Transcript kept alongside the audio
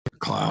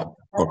Cloud.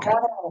 Okay.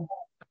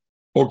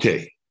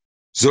 Okay.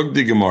 Zog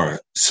the Gemara.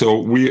 So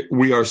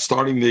we are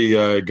starting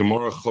the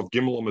Gemara Chav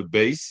Gimel Amud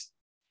Beis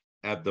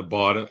at the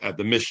bottom at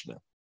the Mishnah.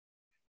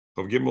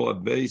 Chav Gimel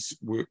at base.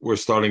 We're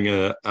starting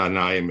a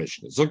Naya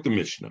Mishnah. Zog the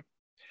Mishnah.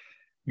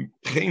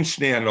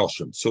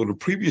 So the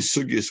previous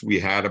sugyas we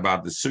had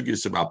about the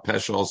sugyas about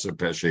pesha also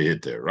pesha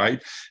hitter, right?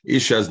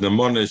 Ishas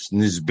nemonis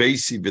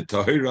nizbesi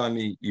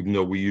v'tahirani. Even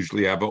though we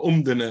usually have a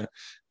umdana,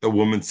 a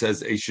woman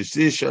says eshes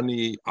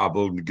ishani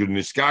abel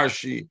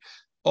gurniskarshi.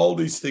 All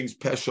these things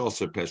pesha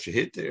also pesha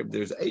hitter. If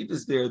there's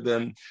avis there,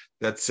 then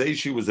that say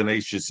she was an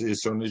eshes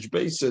is or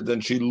nizbesa, then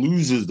she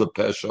loses the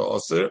pesha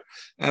also,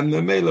 and the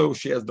melo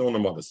she has no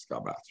nemonis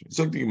kabat.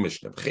 So the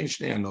Mishnah,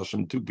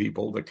 two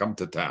people that come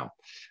to town.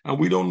 And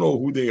we don't know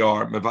who they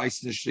are.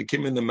 They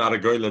came in the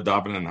Maragoyla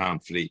Daven and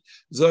Hanfri.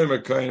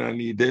 Zoymer Kohen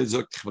ani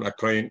dezok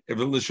Kohen.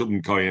 Evil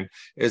shouldn't Kohen.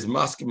 Is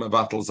maskim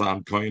avatels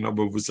on Kohen.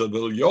 Aber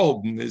v'savil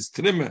Yob is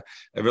trimme.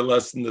 Evil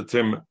less than the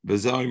trimme.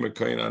 Zoymer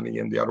Kohen ani,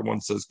 and the other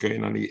one says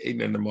Kohen ani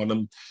ain't in the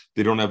monim.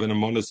 They don't have an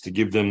amonis to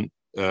give them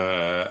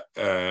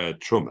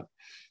truma.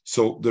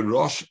 So the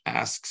Rosh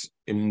asks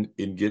in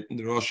Gittin,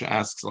 the Rosh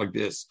asks like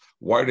this: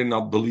 why do they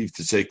not believe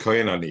to say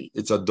Kohen ani?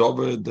 It's a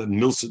dover the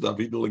Milsa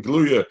David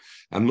Legluya,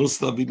 and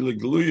Milsa David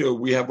Legluya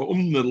we have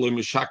umnel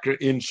mishakar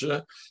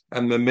insha,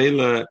 and the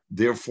Mela.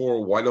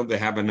 Therefore, why don't they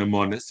have an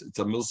amonis? It's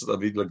a Milsa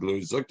David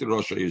Legluya. Zok the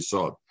Rosh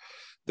Yisod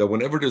that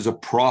whenever there's a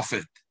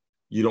prophet,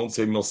 you don't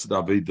say Milsa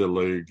David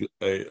Legluya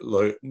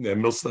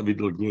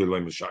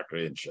mishakar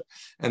insha.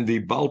 And the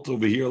Balt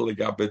over here,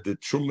 Legabe the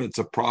Truma, it's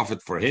a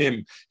prophet for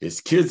him. His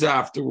kids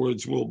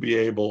afterwards will be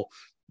able.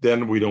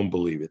 Then we don't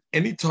believe it.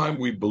 Anytime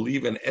we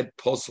believe an Ed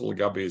Posel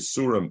Gabe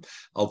Surim,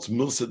 als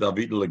Milsa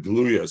David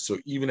Legluya, so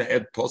even an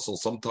Ed Posel,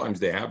 sometimes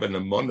they have an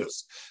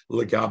amonis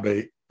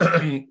Legabe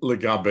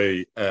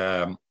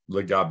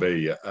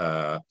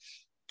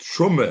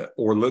Trume,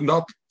 or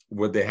not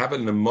where they have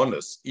an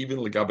amonis, even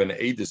Legabe an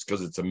Adis,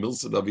 because it's a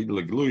Milsa David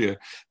Legluya,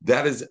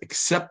 that is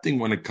accepting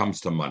when it comes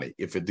to money.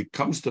 If it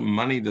comes to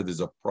money, that is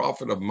a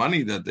profit of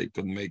money that they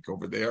could make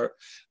over there,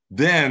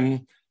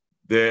 then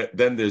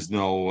there's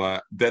no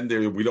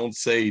we don't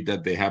say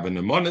that they have an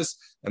amonis,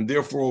 and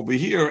therefore over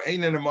here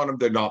ain't an amonim,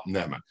 they're not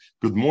neman.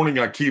 Good morning,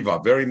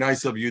 Akiva. Very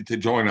nice of you to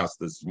join us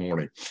this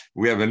morning.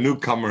 We have a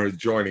newcomer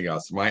joining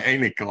us, my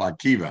Einikel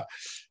Akiva.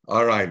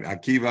 All right,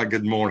 Akiva,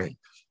 good morning.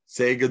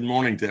 Say good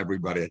morning to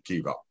everybody,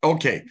 Akiva.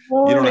 Okay,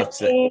 morning. You don't have to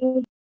say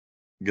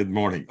good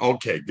morning.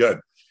 Okay, good.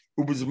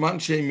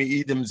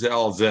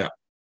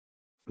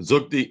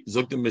 Zog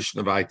the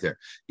Mishnah weiter.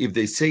 If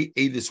they say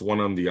Adis one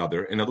on the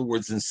other, in other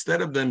words,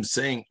 instead of them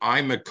saying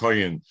I'm a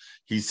Kohen,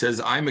 he says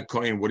I'm a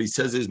Kohen. What he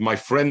says is my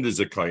friend is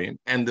a Kohen,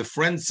 and the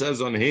friend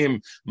says on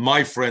him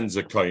my friend's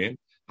a Kohen.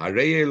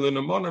 They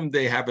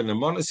have an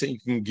amonis, and you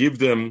can give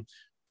them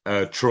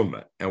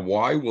truma. And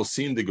why? We'll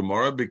see in the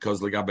Gemara,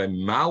 because legabe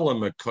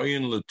malam a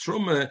kohen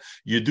letruma,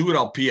 you do it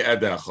al pi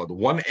ed echad.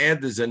 One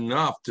ed is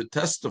enough to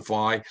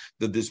testify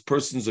that this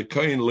person's a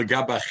kohen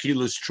legabe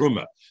achilas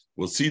truma.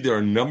 We'll see there are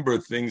a number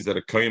of things that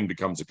a kohen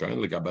becomes a kohen.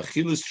 Legabe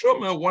achilas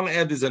truma, one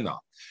ed is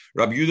enough.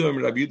 Rabbi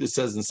Yehuda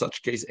says in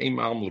such case, ein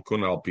malam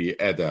lekun al pi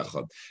ed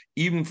echad.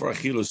 Even for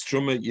achilas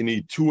truma, you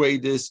need two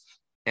edis,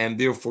 and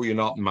therefore you're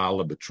not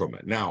malam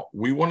betruma. Now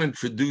we want to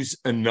introduce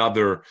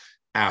another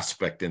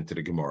aspect into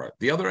the Gemara.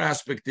 The other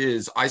aspect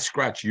is I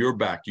scratch your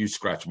back, you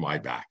scratch my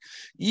back.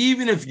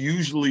 Even if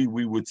usually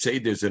we would say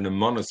there's an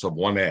amonis of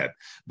one ed,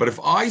 but if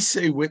I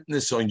say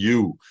witness on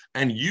you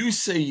and you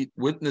say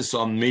witness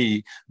on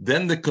me,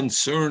 then the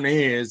concern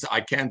is I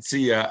can't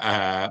see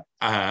Avi.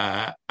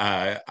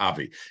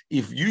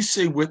 If you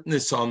say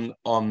witness on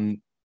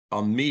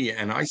me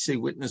and I say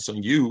witness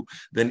on you,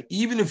 then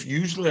even if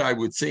usually I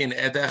would say an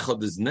ed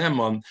echad is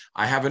neman,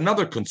 I have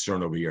another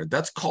concern over here.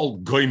 That's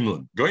called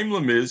goimlim.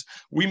 Goimlim is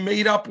we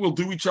made up, we'll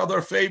do each other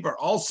a favor.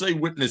 I'll say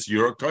witness,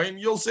 you're a kohen,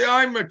 you'll say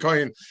I'm a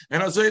kohen,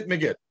 and I'll say it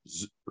megit.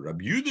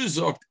 Rabbi Yehuda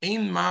zogt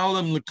ein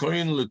malam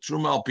lekohen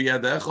letrum al pi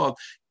ed echad.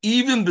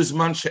 Even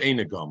bisman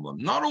she'ena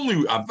gomlim. Not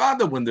only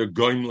avada when they're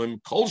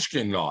goimlim,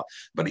 kolshkin not,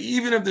 but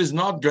even if there's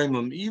not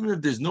goimlim, even if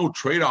there's no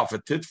trade-off,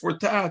 a tit for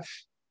tat,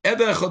 Ed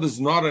echad is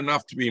not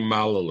enough to be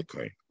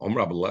malalakoy.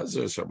 Rabbi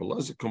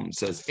Lezer comes and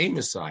says,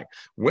 Amosai,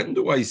 when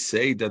do I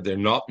say that they're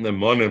not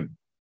nemonim?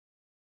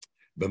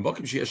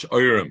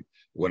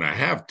 When I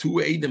have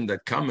two Adam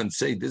that come and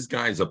say this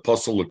guy is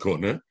apostle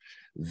lakuna,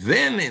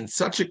 then in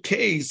such a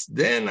case,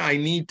 then I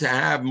need to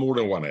have more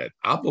than one Ed.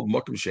 But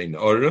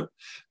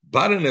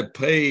in a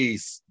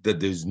place that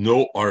there's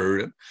no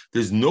Arim,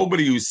 there's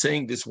nobody who's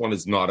saying this one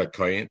is not a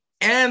Kohen,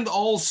 and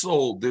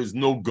also there's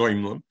no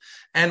Goimlim,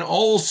 and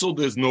also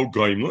there's no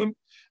Goimlim.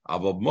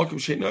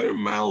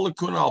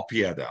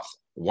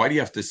 Why do you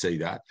have to say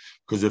that?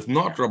 Because if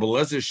not, Rabbi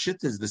Lezer's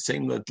shit is the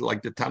same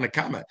like the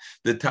Tanakama.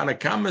 The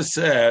Tanakama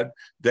said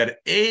that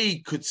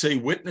A could say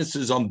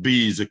witnesses on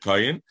B is a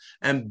Kohen,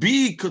 and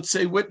B could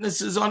say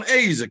witnesses on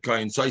A is a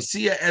Kohen. So I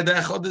see a Ed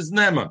Echad is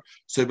Neman.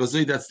 So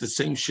that's the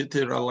same shit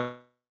here.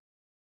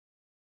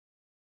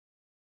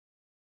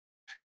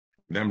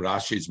 Then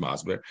Rashi's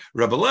Masber.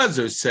 Rabbi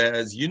Lezer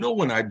says,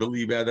 when I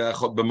believe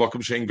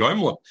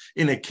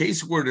in a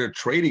case where they're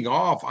trading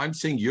off, I'm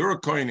saying you're a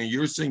coin and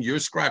you're saying you're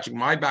scratching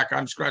my back,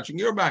 I'm scratching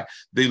your back,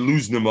 they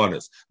lose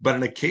nemanas. But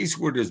in a case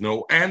where there's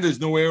no Aram,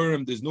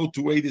 there's no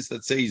two edis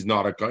that say he's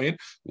not a coin,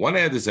 one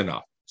ed is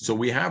enough. So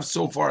we have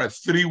so far a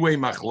three-way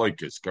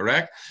machloikus,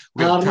 correct?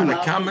 We have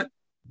Tanakama.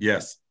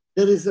 Yes.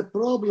 There is a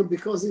problem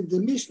because in the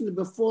Mishnah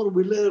before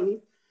we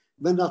learn,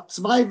 wenn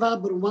zwei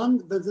Waber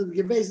one, wenn es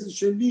gewesen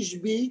schon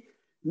nicht wie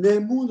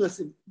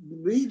Nemunas,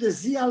 wie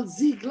sie als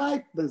sie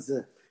gleibt man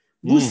sie.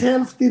 Was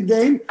hilft in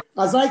dem,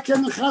 als I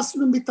kann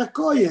chassen mit der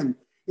Koyen.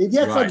 Und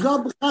jetzt hat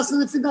Gott chassen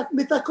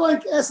mit der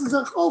Koyen, essen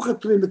sich auch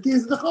getrimmt, die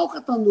sind auch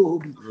getan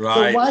nur.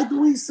 So why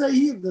do we say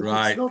here that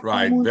it's not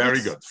Nemunas?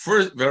 Very good.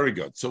 Very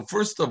good. So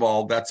first of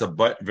all, that's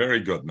very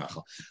good,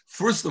 Michael.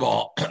 First of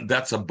all,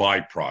 that's a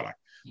byproduct.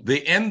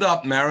 They end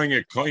up marrying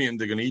a Kohen,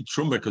 they're going to eat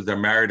Truma because they're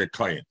married a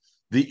Kohen.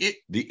 The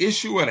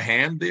issue at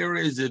hand there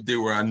is if they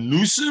were a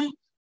Nusim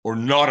or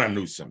not a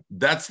Nusim.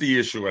 That's the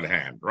issue at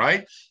hand,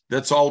 right?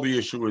 That's all the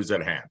issue is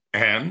at hand.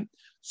 And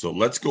so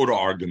let's go to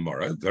our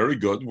Gemara. Very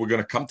good. We're going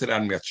to come to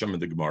that in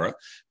the Gemara.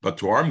 But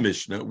to our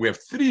Mishnah, we have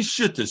three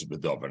shittas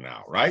b'dover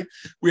now, right?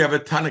 We have a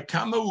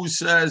Tanakama who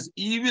says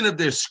even if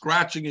they're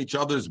scratching each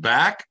other's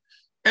back,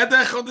 it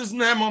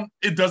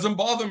doesn't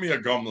bother me a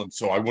gumlin,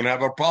 so I wouldn't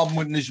have a problem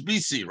with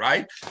nishbisi,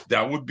 right?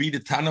 That would be the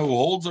Tana who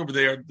holds over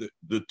there.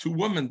 The two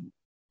women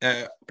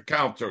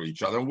counter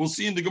each other, and we'll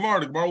see in the Gemara.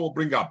 The Gemara will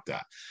bring up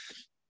that.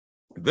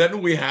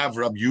 Then we have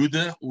Rabbi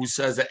Yehuda who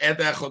says that ed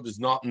echad is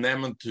not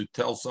neman to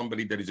tell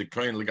somebody that he's a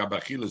kohen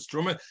l'gabachilas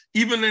truma,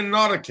 even in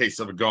not a case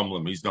of a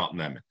gumlim, he's not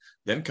neman.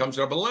 Then comes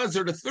Rabbi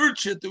Lezer, the third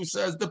shit, who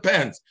says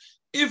depends.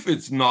 If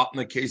it's not in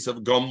the case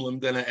of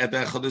gomlim, then ed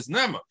echad is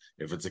nema.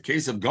 If it's a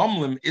case of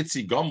gomlim,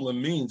 itzi gomlim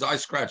means I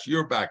scratch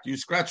your back, you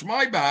scratch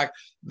my back.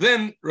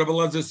 Then Rabbi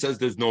Lezer says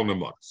there's no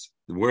nemas.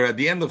 We're at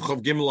the end of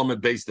Chav Gimel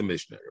Amid based the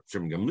Mishnah. You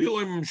can be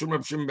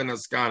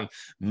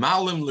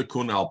mal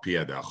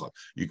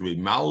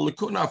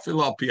lekuna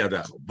fil al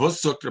piadecha.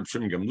 Bus zok Reb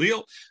Shimon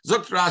Gamliel.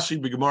 Zok Rashi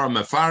b'Gemara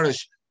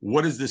Mefarish.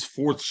 What is this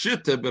fourth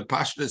shitta? But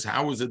Pashtas,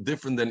 how is it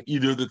different than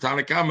either the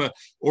Tanakama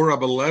or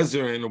Rabbi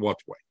Lezer? In what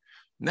way?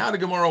 Now the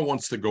Gemara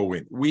wants to go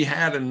in. We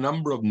had a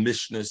number of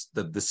Mishnahs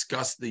that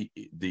discussed the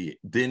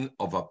din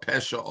of a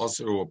pesha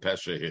osir or a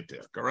pesha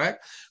hitir,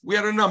 correct? We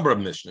had a number of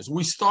Mishnahs.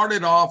 We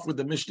started off with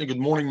the Mishnah, good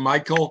morning,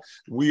 Michael.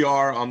 We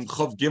are on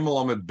Chav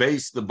Gimel Amid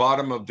base, the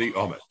bottom of the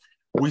Amid.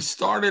 We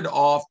started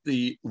off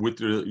with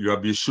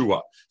Rabbi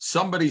Yeshua.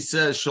 Somebody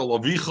says,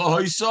 Shalavicha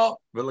hoisa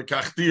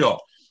v'lekachtiyo.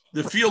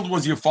 The field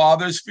was your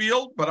father's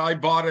field, but I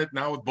bought it,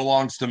 now it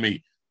belongs to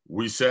me.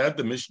 We said,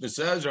 the Mishnah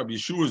says, Rabbi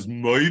Yeshua is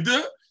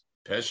moide.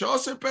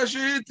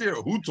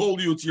 Who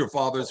told you it's your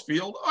father's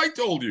field? I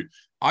told you.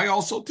 I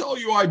also tell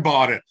you I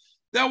bought it.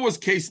 That was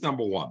case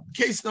number one.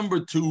 Case number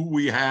two,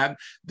 we had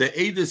the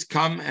Edis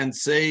come and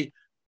say,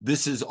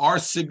 this is our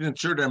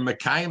signature, they're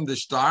Mekayim the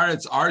Shtar,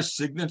 it's our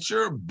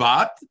signature,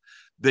 but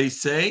they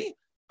say,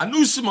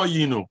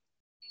 Anusimayinu.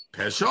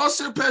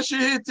 Peshaser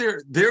Peshahitir.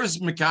 There's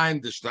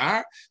Mekayim the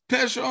Shtar,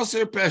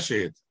 Peshaser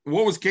Peshahit.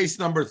 What was case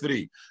number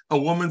three? A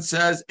woman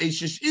says,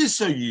 Eshish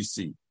Iso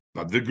Yisi,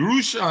 but the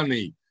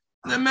Grushani.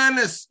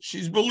 Nemenis,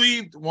 she's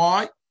believed.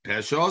 Why?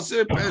 What's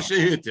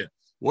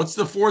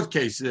the fourth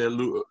case,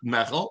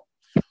 Mechel?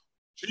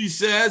 She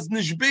says,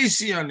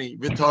 Nishbesiani,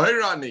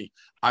 V'toirani.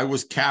 I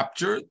was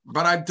captured,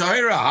 but I'm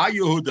Tahira, Ha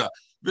Yehuda.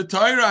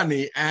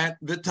 V'toirani and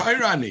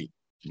V'toirani.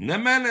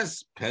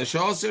 Nemenis,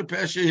 Peshaser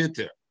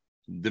Peshahitir.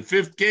 The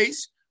fifth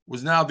case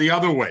was now the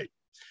other way.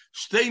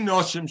 Shtei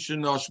noshim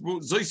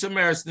shenoshbu,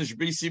 Zoisameres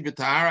Nishbesi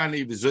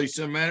V'toirani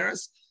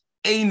V'zoisameres,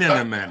 Ein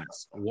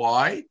Nemenis.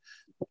 Why?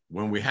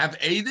 When we have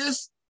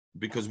Adis,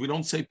 because we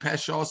don't say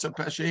Pesha or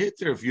Pesha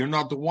Hitter, if you're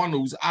not the one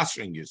who's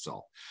answering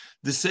yourself.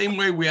 The same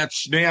way we had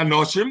Shnei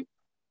Anoshim,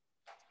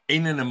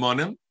 Ein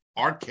Nemonim,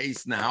 our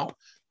case now,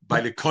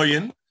 by the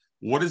Kohen.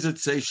 What does it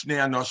say, Shnei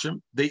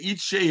Anoshim? They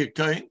each say a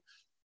Kohen,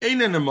 Ein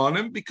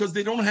Nemonim, because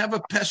they don't have a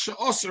Pesha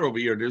Osir over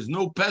here. There's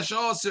no Pesha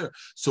Osir.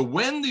 So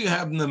when do you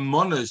have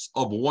Nemonis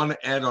of one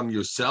ed on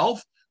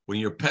yourself? When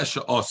you're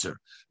Pesha Osir.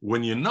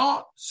 When you're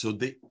not, so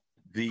the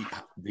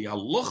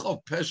halach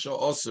of Pesha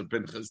Osir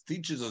Pinchas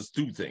teaches us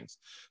two things.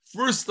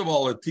 First of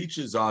all, it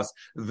teaches us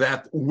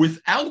that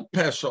without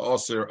Pesha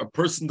Osir, a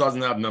person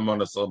doesn't have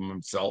nemanis of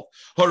himself.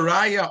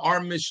 Haraya, our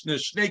Mishnah,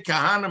 Shnei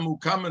Kahanim who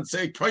come and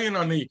say,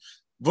 Koyanani,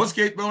 Vos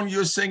Gateman,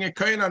 you're saying a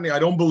Koyanani. I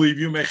don't believe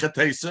you,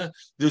 Mechatesa.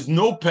 There's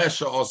no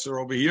Pesha Osir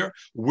over here.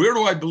 Where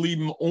do I believe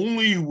him?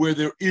 Only where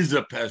there is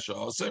a Pesha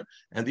Osir.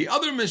 And the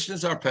other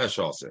Mishnahs are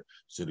Pesha Osir.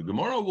 So the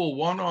Gemara will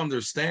want to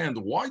understand,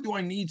 why do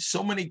I need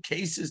so many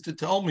cases to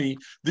tell me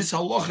this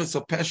halacha is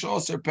a Pesha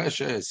Osir,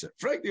 Pesha Osir?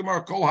 Frank the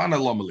Gemara Kohana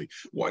Lomali.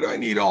 Why do I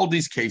need all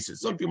these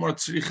cases? Look, the Gemara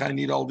Tzrich, I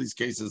need all these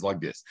cases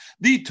like this.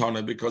 The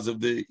Tana, because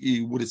of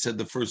he would have said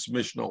the first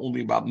Mishnah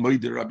only about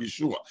Moeder Rabbi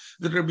Yeshua.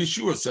 The Rabbi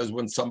Yeshua says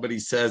when somebody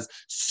says,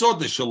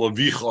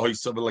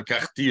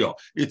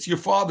 It's your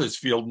father's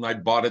field, and I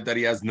bought it that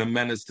he has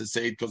nemenis to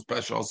say it because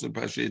pesha also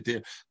pesha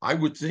itir. I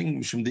would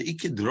think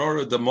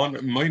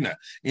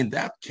in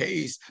that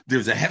case,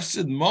 there's a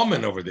hefsid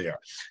moment over there.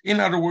 In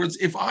other words,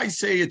 if I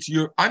say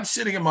I'm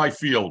sitting in my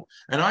field,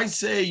 and I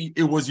say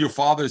it was your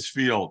father's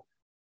field,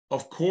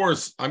 of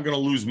course, I'm going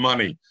to lose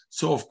money.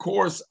 So, of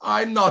course,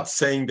 I'm not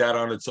saying that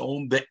on its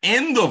own. The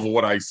end of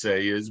what I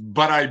say is,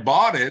 but I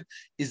bought it,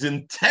 is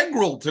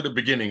integral to the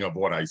beginning of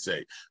what I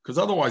say. Because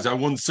otherwise, I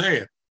wouldn't say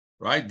it.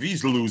 Right?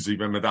 Wie's lose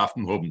wenn wir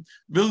davon haben.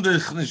 Will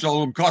dich nicht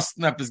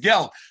kosten etwas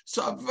Geld.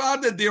 So,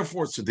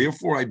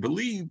 therefore, I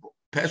believe,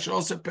 Pesha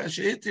also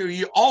Pesha Hitir,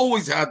 he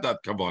always had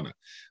that kavanah.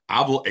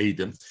 Avol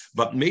Adam,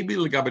 but maybe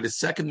the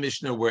second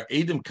Mishnah where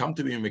Adam come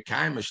to me in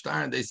Mekayim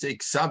Ashtar and they say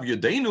Ksav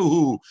Yodenu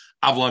hu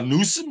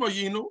Avlanusim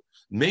Oyinu.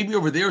 Maybe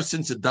over there,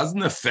 since it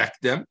doesn't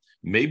affect them,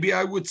 maybe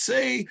I would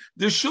say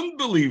they shouldn't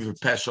believe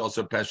Pesha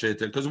also Pesha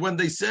Hitir, because when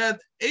they said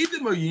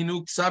Adam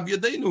Oyinu Ksav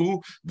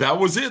Yodenu, that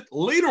was it.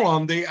 Later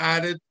on, they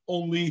added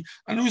only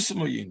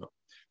Anusim Oyinu.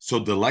 So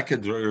the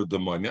lekadr the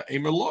manya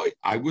emeloi,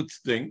 I would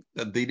think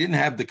that they didn't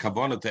have the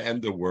kavanah to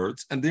end the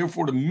words, and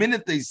therefore the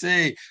minute they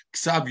say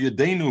ksav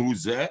yadenu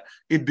huzeh,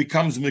 it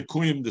becomes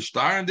mekuyim the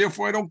star, and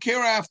therefore I don't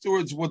care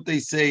afterwards what they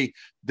say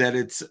that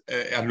it's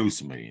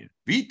anus meyin.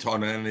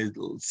 Vitana, and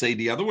it'll say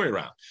the other way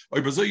around. Or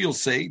you'll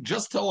say,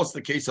 just tell us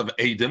the case of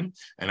Adam,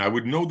 and I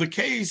would know the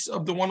case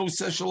of the one who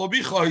says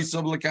shalavicha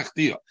of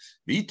lekachtia.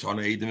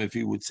 Vitana Adam, if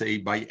he would say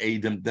by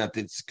Adam that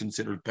it's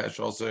considered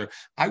pesha,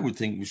 I would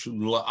think we should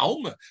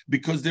alma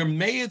because they're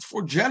made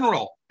for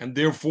general, and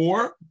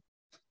therefore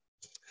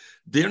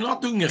they're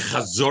not doing a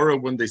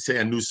chazorah when they say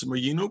anusim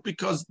yinu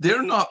because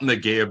they're not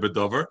negeya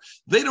bedover.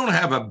 They don't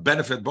have a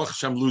benefit.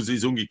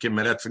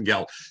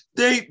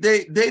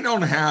 They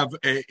don't have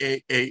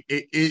a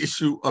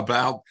issue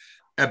about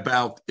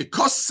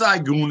kosai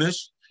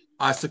gunish.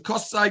 I say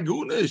kosai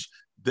gunish.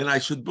 Then I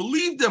should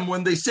believe them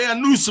when they say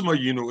anusim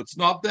yinu. It's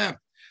not them.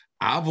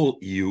 Avol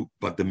you,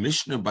 but the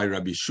Mishnah by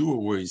Rabbi Shua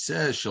where he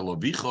says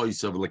Shalavicha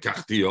isav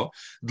lekachtiyo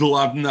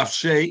delav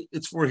nafshei,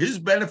 it's for his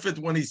benefit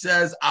when he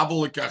says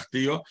Avol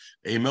lekachtiyo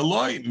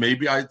emeloi.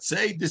 Maybe I'd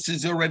say this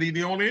is already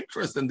the only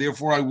interest, and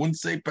therefore I wouldn't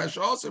say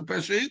pesha or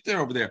pesha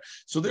there over there.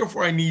 So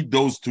therefore I need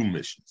those two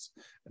Mishnahs.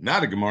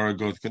 Now the Gemara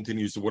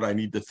continues to what I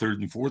need the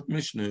third and fourth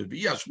Mishnah.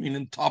 V'yashmin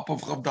in top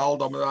of Chavdal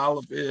Damar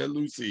Aleph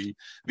Lucy.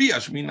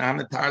 V'yashmin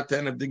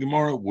Hanatarten of the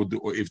Gemara would,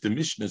 or if the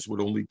Mishnahs would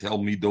only tell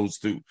me those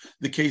two.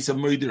 The case of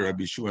Moeder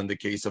Rabbi Shua and the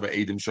case of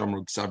Adam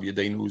Shamruk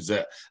Savyadeinu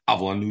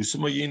Avlanu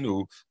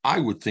Sumayinu. I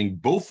would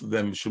think both of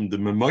them from the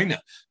Memoina.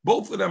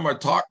 Both of them are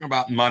talking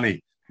about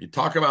money. You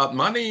talk about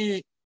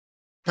money.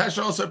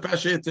 Pesha or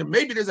pesha.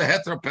 Maybe there's a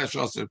heter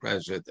pesha or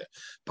pesha.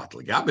 But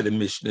legabe the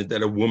Mishnah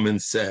that a woman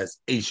says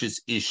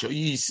Eishes Isha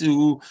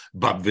Yisu,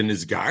 but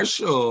Vinis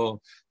Garsho,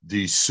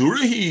 the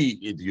Surahi,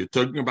 you're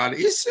talking about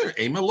Isser,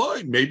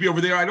 Emaloi. Maybe over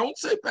there I don't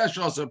say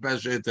pesha or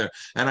pesha.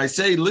 And I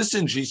say,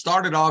 listen, she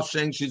started off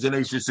saying she's an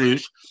Eishes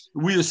Ish.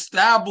 We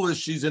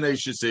established she's an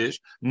Eishes Ish.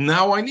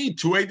 Now I need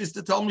two edis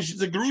to tell me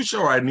she's a Grusha,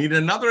 or I need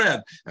another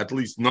ed, at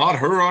least not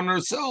her on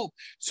herself.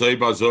 So I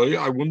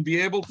wouldn't be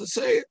able to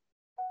say it.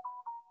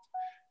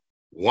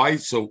 Why?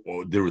 So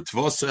the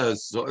Ritva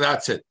says, so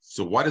that's it.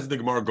 So why does the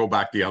Gemara go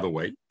back the other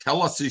way?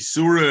 Tell us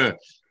Isura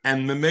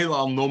and Memela,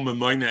 I'll know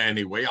Memaina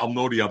anyway. I'll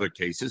know the other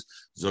cases.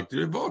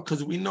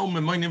 Because we know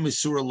Memaina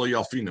Misura lo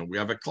Yalfina. We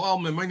have a klal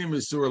Memaina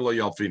Misura lo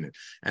Yalfina.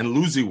 And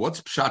Luzi, what's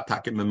Pshat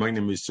Takim Memaina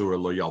Misura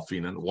lo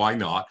Yalfina? Why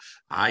not?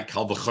 I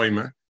call the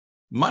Chaimer.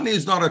 Money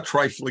is not a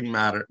trifling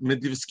matter.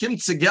 Mit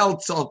skimmt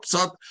Geld so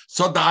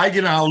the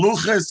eigene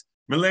Haluches,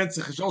 melernt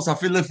sich aus a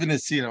viele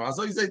Finesino.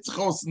 Also ich sage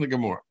es in the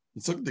Gemara.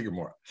 It's the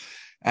Gemara.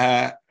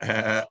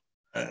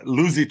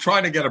 Lucy,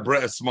 trying to get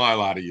a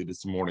smile out of you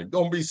this morning.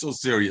 Don't be so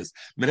serious.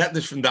 Menet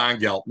nicht von dein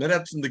Geld.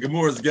 Menet von der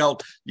Gemura's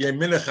Geld. Je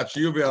minach hat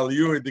Shiyuvi al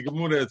Yuri. The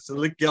Gemura, it's a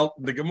lick Geld.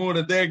 The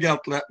Gemura, their Geld.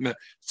 Let me.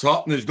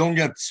 So don't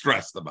get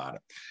stressed about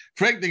it.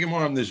 Frank the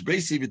Gemara on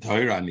Nishbesi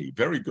v'toirani.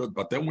 Very good.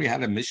 But then we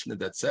had a Mishnah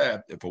that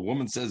said, if a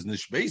woman says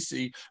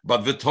Nishbesi,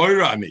 but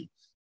v'toirani,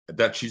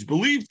 that she's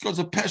believed because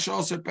of pesha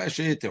or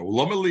pesha ite.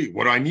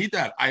 What do I need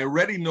that? I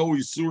already know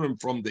Yisurim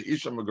from the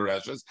Isha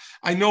Magarashas.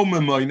 I know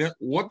Memoina.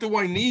 What do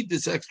I need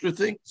this extra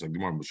thing? So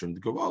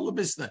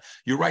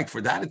you're right.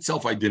 For that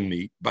itself, I didn't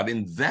need. But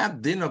in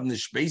that din of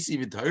Nishbesi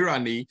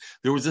v'Tairani,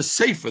 there was a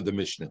sefer the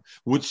Mishnah,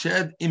 which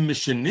said in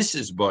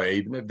Mishanisis by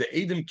Adam, if the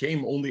Adam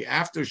came only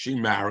after she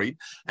married,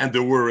 and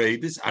there were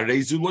Adis,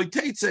 Arezu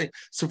loyteitze.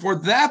 So for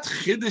that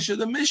chiddush of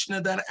the Mishnah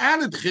that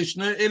added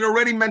chishna, it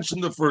already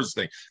mentioned the first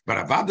thing. But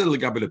Avada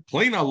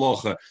plain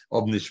halacha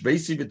of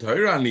nishbesi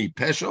v'toirani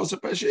pesha or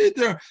pesha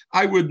iter,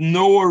 I would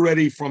know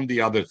already from the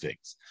other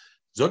things.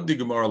 Zog the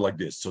Gemara like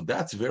this. So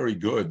that's very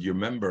good. You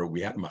remember we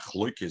had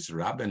machlokes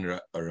Rabban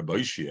Rabbi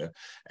Shia,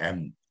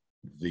 and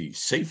the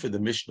Sefer the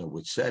Mishnah,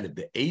 which said if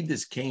the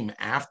Adis came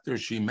after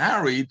she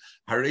married,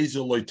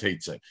 harezu loy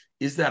teitze.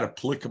 is that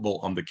applicable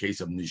on the case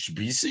of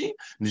Nishbisi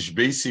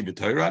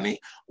v'Toirani,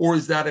 or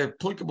is that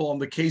applicable on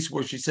the case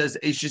where she says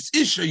Eishis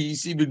Isha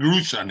Yisi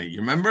v'Grushani? You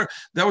remember?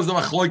 That was the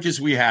machlokes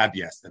we had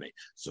yesterday.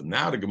 So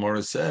now the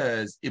Gemara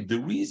says, if the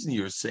reason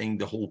you're saying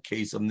the whole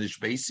case of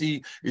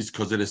Nishbesi is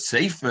because of the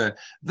Seifa,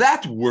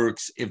 that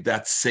works if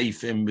that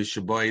Seifa in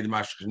Mishabai, the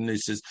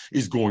Mashkinisis,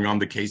 is going on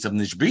the case of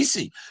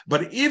Nishbesi.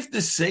 But if the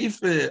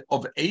Seifa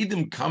of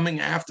Adam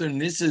coming after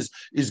Nisses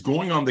is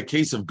going on the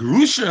case of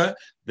Grusha,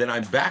 then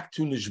I'm back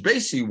to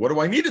Nishbesi. What do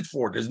I need it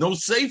for? There's no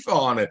Seifa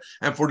on it.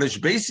 And for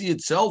Nishbesi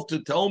itself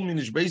to tell me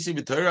Nishbesi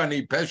v'Torah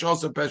ani Pesha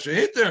also Pesha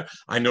Hitter,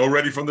 I know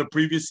already from the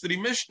previous 3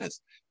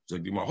 Mishnahs.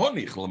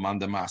 According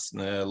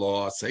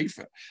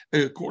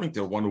to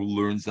the one who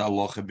learns the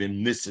halacha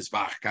bin nisses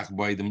v'achkach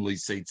b'edem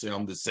liseitze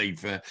on the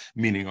seifa,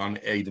 meaning on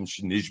Edom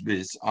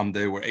shenishbis, on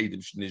there where Edom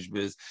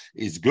shenishbis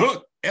is good.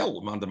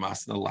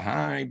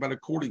 But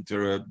according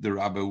to the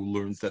rabbi who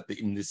learns that the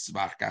imnis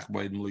v'achkach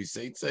b'edem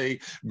liseitze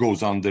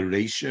goes on the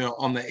reisha,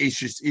 on the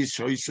eishis is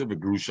shoysa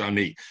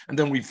v'grushani, and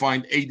then we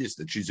find Edis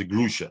that she's a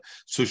grusha,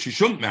 so she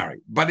shouldn't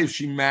marry. But if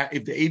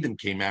the Edom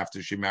came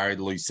after she married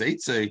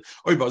liseitze,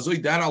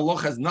 that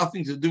halacha has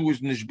nothing to do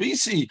with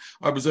Nishbisi.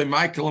 I was like,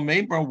 Michael and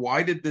Abraham,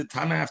 why did the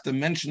Tana have to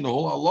mention the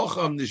whole halacha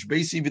of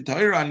Nishbisi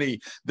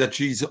v'Toirani, that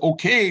she's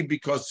okay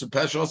because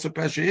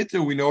Pesha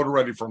Hitter, we know it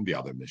already from the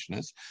other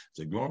Mishnahs.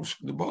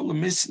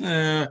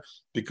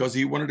 Because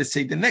he wanted to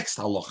say the next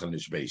halacha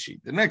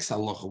Nishbesi. The next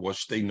halacha was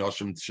Shtei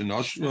Noshim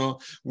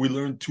Shenoshra. We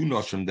learned 2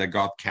 Noshim that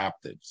got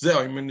captive.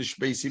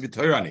 Nishbesi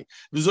v'Toirani.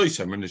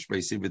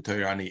 Nishbesi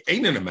v'Toirani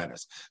ain't in a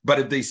menace. But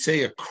if they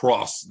say a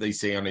cross, they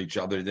say on each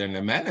other, they're in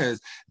a menace,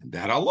 and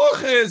that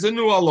halacha is a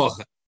new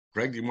halacha.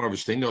 That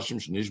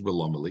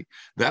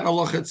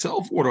halacha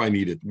itself, what do I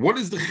need it? What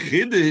is the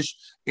chiddush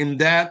in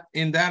that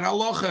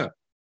halacha?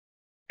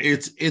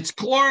 It's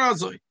klar.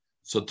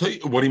 So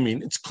what do you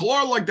mean? It's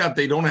klar like that.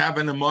 They don't have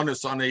an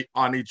amonis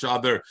on each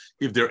other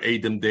if they're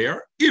Adam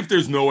there. If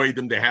there's no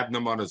Adam, they have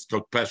namanas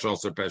to Pesha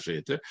or Pesha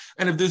Hitter.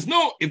 And if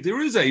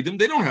there is Adam,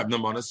 they don't have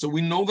namanas. So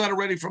we know that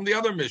already from the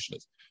other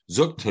Mishnahs.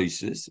 Zok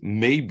Toisis,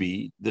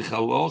 maybe the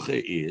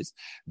halacha is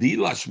the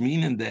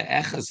lashmin and the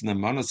echas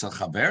namanas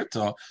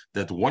hachaverta,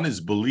 that one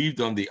is believed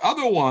on the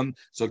other one.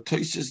 Zok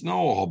Toisis,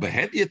 no,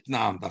 behediyat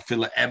nam da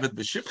fila eved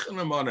v'shivcha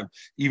namanim,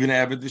 even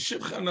eved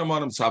v'shivcha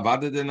namanim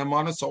savaded and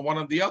namanas on one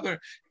of the other.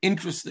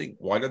 Interesting.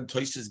 Why did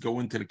Toisis go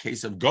into the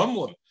case of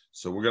Gomlim?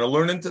 So we're going to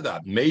learn into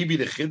that. Maybe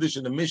the Chiddush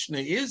in the Mishnah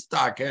is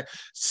Taka,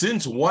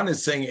 since one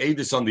is saying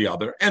Adis on the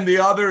other, and the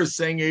other is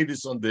saying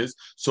Adis on this,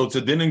 so it's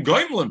a din in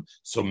Goimlim.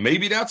 So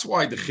maybe that's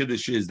why the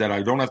Chiddush is that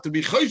I don't have to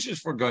be Chayshish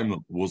for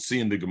Goimlim. We'll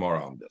see in the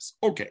Gemara on this.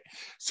 Okay,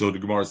 so the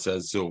Gemara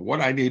says, so what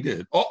I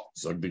needed,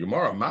 so the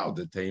Gemara, Mao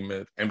the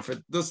Taimet, and for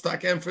the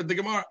Stak and for the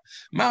Gemara,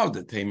 Mao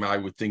the Taimet, I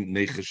would think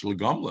Nechesh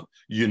L'Gomlim.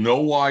 You know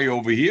why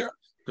over here?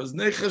 Because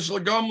Nechesh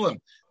L'Gomlim.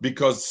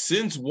 Because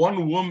since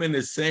one woman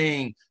is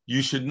saying,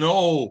 you should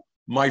know,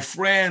 my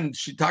friend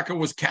Shitaka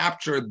was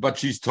captured, but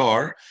she's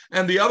tar,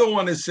 and the other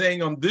one is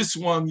saying, on this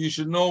one, you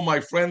should know, my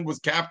friend was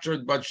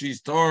captured, but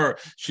she's tar.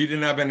 She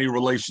didn't have any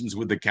relations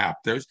with the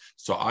captors.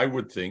 So I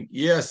would think,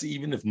 yes,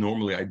 even if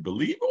normally I'd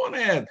believe one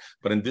ad,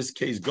 but in this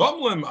case,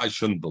 Gomlim, I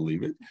shouldn't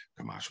believe it.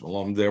 Kamash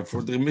Malam,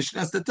 therefore, the Mishnah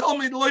has to tell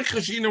me, like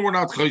Chashina, we're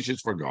not Choshes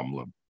for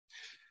Gomlim.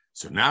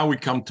 So now we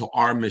come to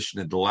our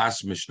Mishnah, the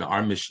last Mishnah,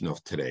 our Mishnah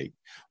of today.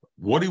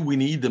 What do we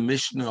need? The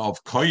Mishnah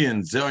of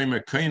Koyin,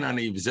 Zeomer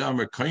Koinani,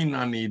 Zeomer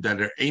Koinani, that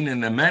are Ein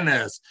and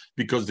Amenes,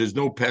 because there's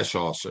no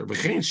Pesha Asher.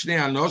 V'chein Shnei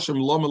Anoshim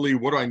Lomeli,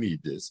 what do I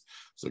need this?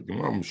 So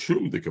Gemara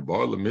Shum the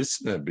Kabbalah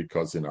Mishnah,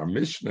 because in our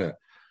Mishnah,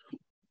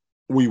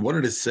 we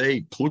wanted to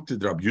say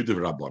Plukta Rabbi Yehuda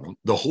Rabbanim.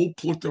 The whole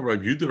Plukta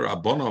Rabbi Yehuda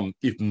Rabbanim,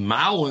 if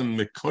Malim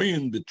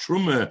Mekoyin the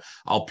Truma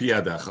al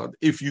Piyad Echad,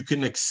 if you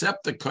can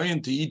accept the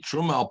Koyin to eat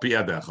Truma al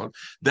Piyad Echad,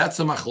 that's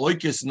a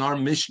Machloikis in our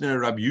Mishnah,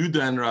 Rabbi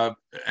Yehuda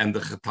and the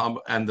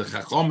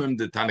Chachamim,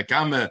 the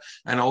Tanakama,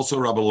 and also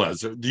Rabbi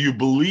Lezer. Do you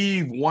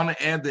believe one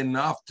add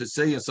enough to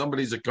say if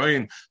somebody's a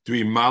Koyin to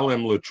be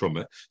Malim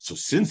LeTruma? So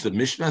since the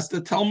Mishnah has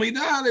to tell me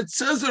that, it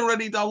says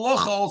already the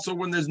halacha also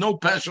when there's no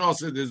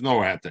Pesha, there's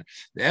no Hatter.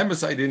 The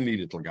Emes I didn't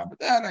need it Lagabe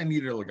that, I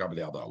needed Lagabe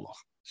the other halacha.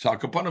 So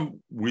Akapanim,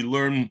 we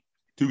learn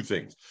 2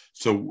 things.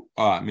 So,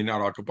 not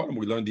Akapanim,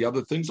 we learn the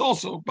other things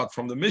also, but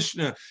from the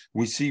Mishnah,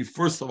 we see,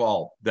 first of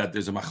all, that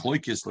there's a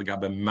machlokes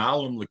Lagabe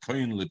Malim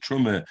Lekoyin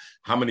Letruma,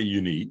 how many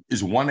you need?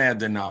 Is one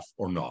ad enough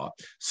or not?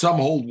 Some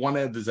hold one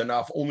ad is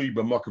enough only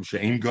b'makom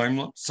she'ein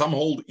goimla, some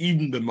hold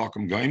even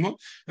b'makom goimla,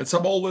 and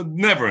some hold it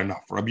never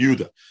enough, Rabbi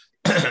Yehuda.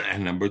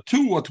 And number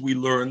 2, what we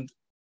learned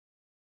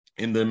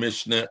in the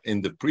Mishnah,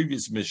 in the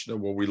previous Mishnah,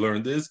 what we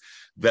learned is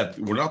that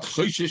we're not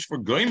choishish for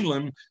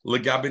goimlim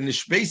legabe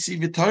nishbesi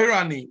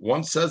v'toirani.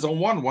 One says on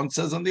one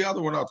says on the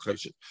other. We're not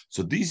choishish.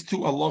 So these 2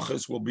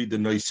 halachas will be the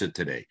noisa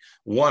today.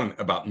 One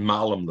about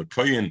malam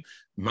lekoyin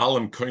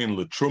Malam Koyin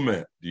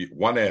Latrume, you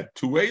want to add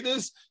two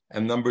Vedas,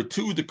 and number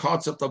two, the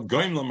concept of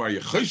Goimlam, are you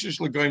Choshish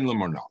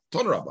Legoimlam or not?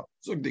 Torabba,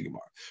 Zog the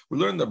Gemara. We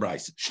learned the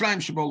Bryce. Shleim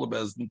Shabola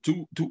Bezdin,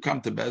 two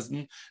come to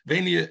Bezdin,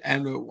 Venia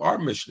and our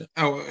Mishnah,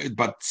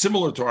 but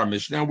similar to our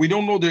Mishnah, we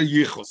don't know their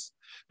Yichus,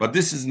 but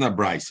this is in a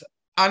Bryce.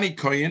 Ani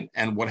Koyin,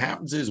 and what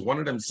happens is one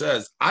of them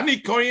says, Ani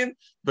Koyin,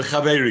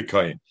 Bechaveri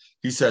Koyin.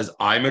 He says,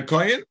 I'm a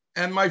Koyin,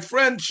 and my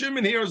friend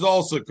Shimon here is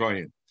also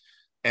Koyin.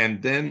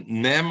 And then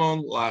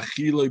Nemon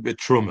Lachile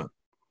Betruma.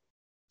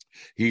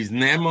 He's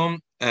Nemon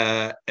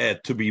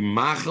to be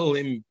Machel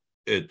him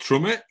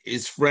Truma.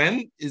 His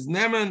friend is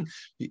Nemon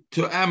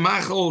to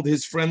Machel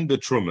his friend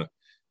Betruma.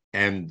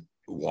 And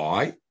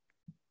why?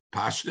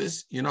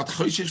 Pashtus, you're not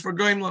Choshish for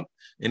Goimlan.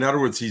 In other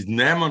words, he's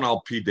Nemon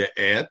al Pi de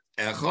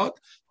Echot.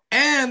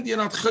 And you're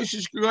not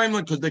Choshish Goimlan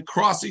because they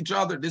cross each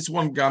other. This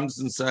one comes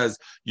and says,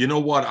 you know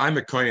what, I'm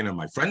a Kohen and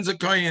my friend's a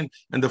Kohen.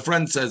 And the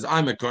friend says,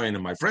 I'm a Kohen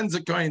and my friend's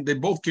a Kohen. They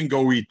both can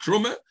go eat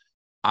Truma.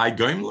 I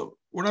Goimlan.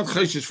 We're not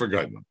Choshish for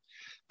Goimlan.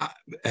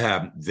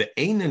 The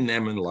Einen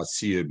Nemen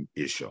Lasiyim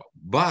Isha.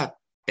 But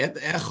Ed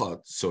Echad,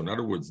 so in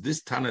other words,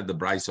 this Tana the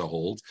Brisa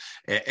holds,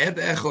 Ed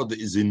Echad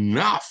is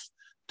enough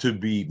to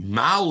be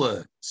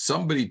Mala,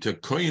 somebody to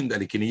Kohen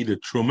that he can eat a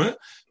Truma,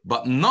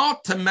 but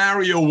not to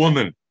marry a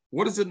woman.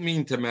 What does it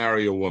mean to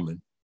marry a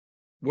woman?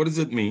 What does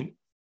it mean?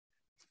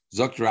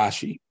 Zok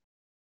Rashi.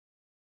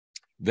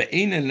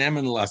 Ve'ena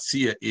nemen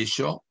lasiya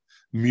isha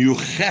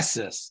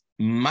miucheses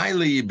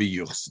maile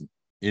biyuchsen.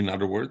 In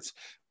other words,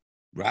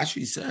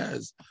 Rashi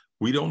says,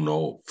 we don't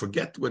know,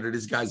 forget whether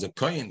this guy's a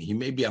kohen, he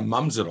may be a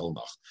mamzer al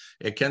noch.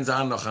 Ken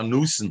sein noch a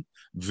nusen.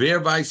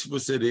 Wer weiß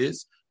was it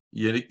is?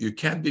 You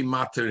can't be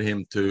matter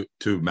him to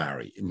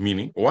marry.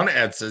 Meaning, one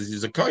ad says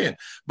he's a kohen,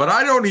 but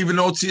I don't even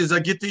know if he's a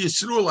gitti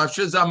yisrul. I've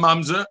said a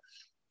mamzer.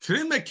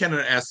 Trime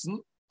kenner essen,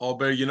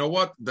 but you know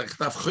what? The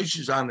chtaf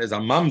chishan is a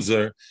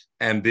mamzer,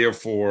 and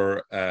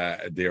therefore.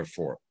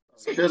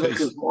 Shidduch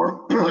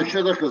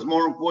is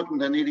more important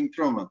than eating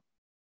truma.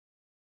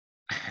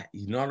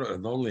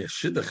 Not only a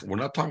shidduch. We're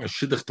not talking a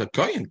shidduch to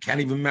kohen. Can't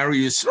even marry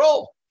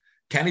Yisrael.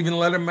 Can't even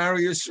let him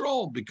marry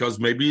Yisrael because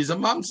maybe he's a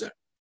mamzer.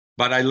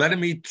 But I let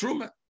him eat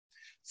truma.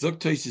 Because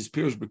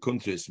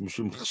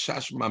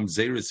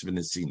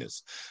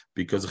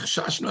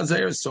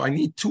chashash, so I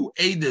need two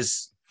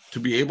edis to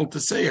be able to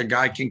say a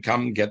guy can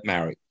come and get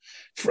married.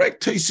 Frek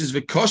toises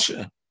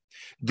v'kosha,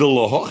 the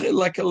lohoche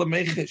leka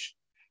lemechish,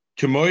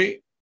 k'moi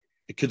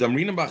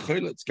kedamrina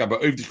b'choletz gaba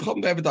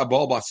ovdichom david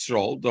abal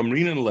basrol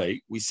damrina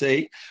lei.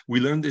 We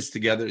learn this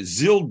together.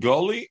 Zil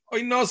goli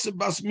oinase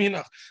bas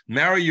minach.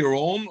 Marry your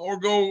own or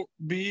go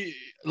be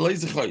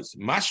lezechos.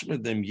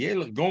 Mashmed dem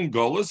yelach gon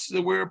golis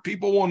where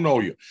people won't know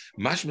you.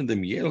 Mashmed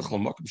dem yelach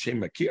l'makom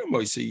shem makir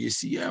moise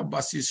yisiya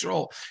bas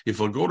Yisrael. If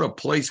I go to a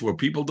place where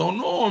people don't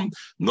know him,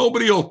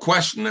 nobody will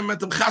question him at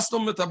the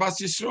chastom at bas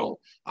Yisrael.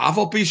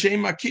 Aval pi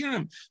shem makir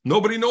him.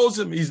 Nobody knows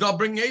him. He's not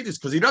bringing edis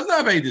because he doesn't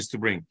have edis to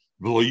bring.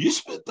 Nobody's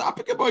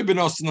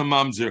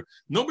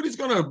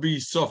going to be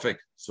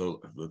suffix.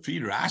 So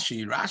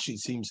Rashi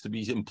seems to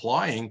be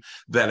implying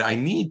that I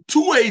need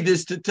two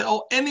edis to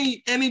tell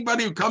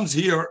anybody who comes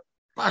here.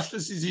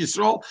 Pashtus is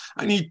Yisrael.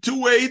 I need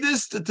two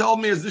edis to tell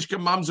me as Nishka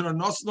Mamzer or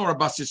Nosson or a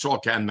Bas Yisrael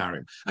can marry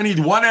him. I need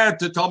one ad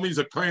to tell me he's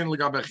a Kohen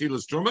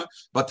L'Gabechilas Truma,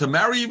 but to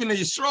marry even a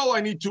Yisrael,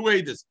 I need two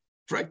edis.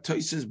 Frek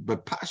Toises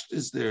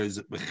bepashtus there is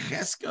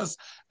becheskas.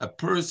 A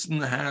person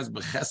has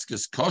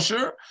becheskas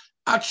kosher.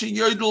 Actually,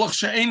 yodelach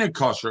she'ena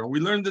kosher. We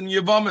learned in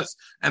Yavamis,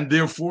 and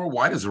therefore,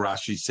 why does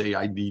Rashi say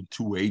I need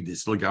two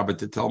edis L'Gabe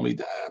to tell me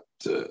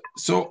that?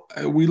 So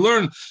we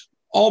learn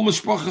all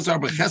mishpachas are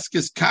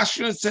becheskes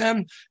kasher,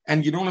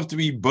 and you don't have to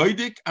be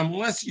boidik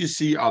unless you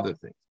see other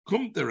things.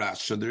 Kum the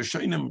Rashi, there's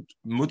shaynim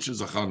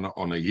muchas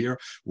on a year.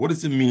 What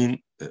does it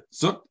mean?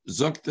 Zok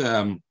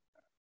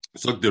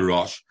the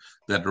Rosh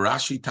that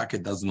Rashi Taka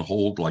doesn't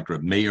hold like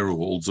Reb Meir who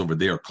holds over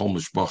there Kol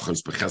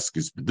Mishpachos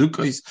Becheskes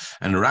Bedukos,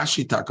 and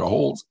Rashi Taka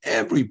holds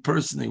every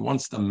person who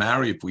wants to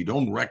marry. If we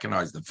don't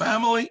recognize the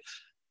family,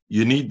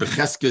 you need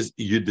Becheskes.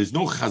 There's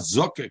no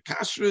Chazaka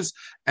Kashrus,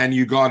 and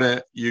you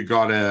gotta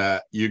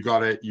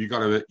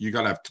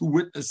have two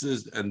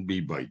witnesses and be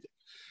by it.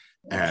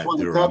 I want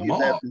to tell you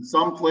that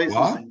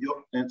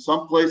in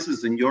some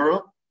places in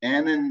Europe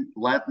and in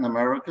Latin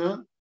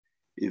America.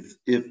 If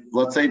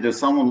let's say there's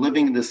someone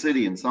living in the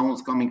city and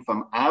someone's coming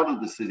from out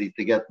of the city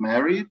to get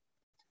married,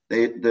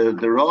 the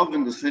Rav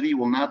in the city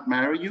will not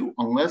marry you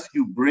unless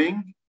you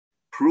bring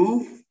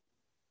proof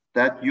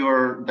that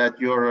you're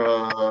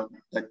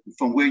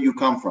from where you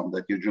come from,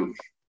 that you're Jewish.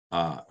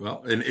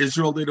 Well, in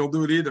Israel they don't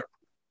do it either,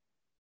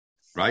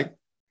 right?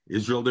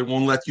 Israel they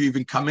won't let you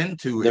even come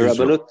into the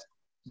Israel.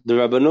 The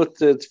Rabbanut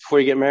before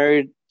you get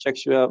married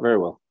checks you out very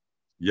well.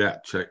 Yeah,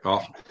 check.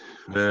 Oh,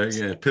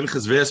 yeah.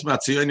 Pinchas wes ma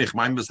tzion. Ich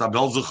mein, bis da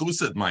bel so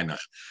guset, meine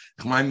ich.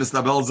 Ich mein, bis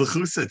da bel so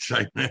guset,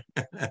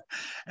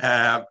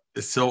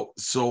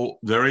 So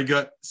very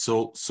good.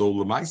 So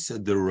Lamai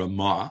said the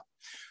Ramah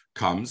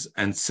comes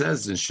and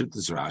says in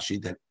Shittas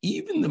Rashi that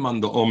even the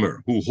Manda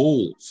Omer who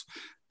holds,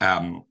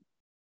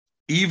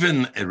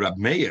 even Rab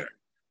Meir,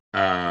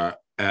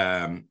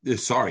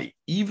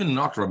 even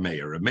not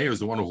Rameir. Rameir is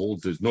the one who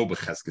holds there's no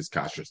Becheskes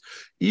Kashrus.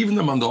 Even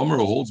the Mandomer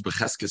who holds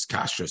Becheskes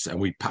Kashrus, and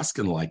we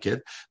paskin like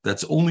it,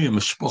 that's only a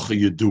Mishpacha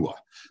Yedua.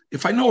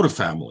 If I know the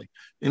family,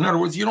 in other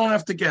words, you don't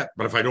have to get,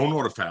 but if I don't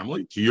know the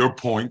family, to your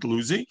point,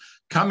 Lucy,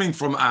 coming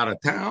from out of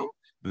town,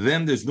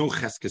 then there's no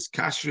Cheskes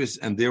Kashrus,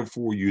 and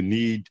therefore you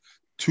need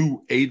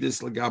 2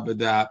 Edis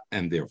Lagabadat,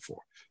 and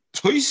therefore.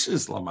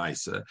 Toises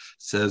Lamaisa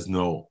says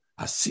no.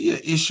 Asiya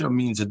Isha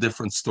means a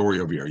different story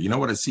over here. You know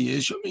what Asiya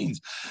Isha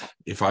means?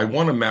 If I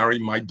want to marry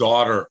my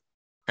daughter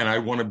and I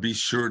want to be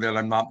sure that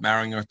I'm not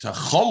marrying her to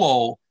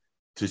Cholol,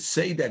 to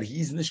say that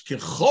he's Nishkin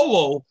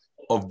Cholol,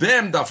 of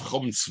them, Daf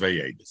Chom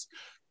Tzvei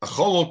a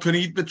Cholol can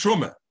eat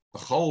Betruma. A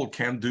Cholol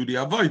can't do the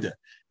Avodah.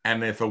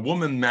 And if a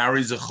woman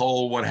marries a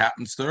Cholol, what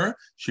happens to her?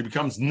 She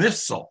becomes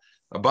Nifsal.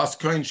 A Bas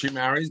Kohen she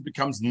marries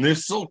becomes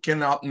Nifsal,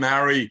 cannot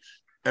marry.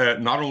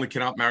 Not only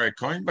cannot marry a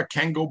Kohen, but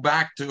can go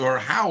back to her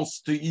house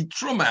to eat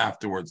Truma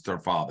afterwards to her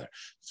father.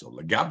 So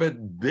Legabe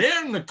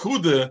there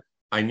Nakuda,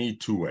 I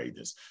need 2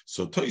 Eidos.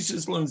 So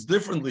Tosis learns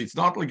differently. It's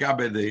not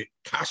Legabe the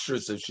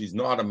Kashrus if she's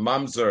not a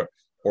Mamzer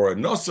or a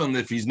Nosan.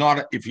 If he's not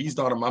a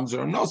Mamzer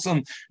or a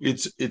Nosan,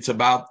 it's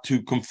about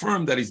to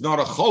confirm that he's not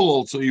a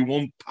Cholol, so you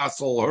won't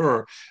passel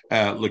her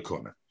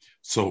Lekuna.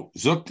 So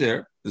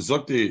Zukter,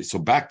 so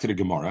back to the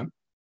Gemara.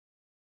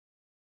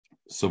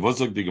 So what's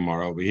the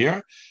Gemara over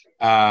here?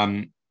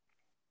 Yeah.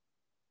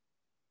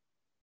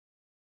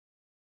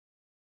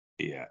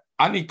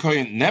 Ani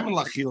koyin nemen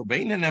lachil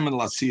beina nemen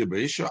lasiya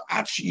beisha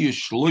achi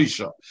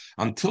yishloisha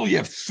until you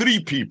have 3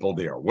 people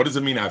there. What does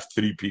it mean? I have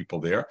 3 people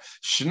there.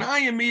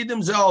 Shnayim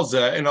midim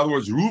zelza. In other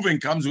words,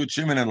 Reuven comes with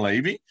Shimon and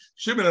Levi.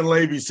 Shimon and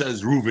Levi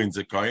says Reuven's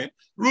a koyin.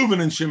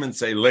 Reuven and Shimon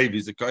say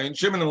Levi's a koyin.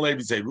 Shimon and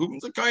Levi say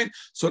Reuven's a koyin.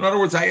 So in other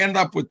words, I end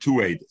up with 2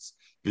 edis.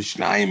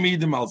 Vishnayim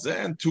midim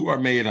alzeh, and 2 are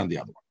made on the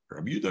other one.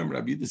 Rabbi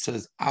Yudah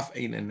says, "Af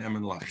ein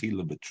enemen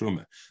lachila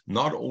betruma."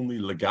 Not only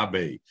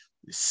legabe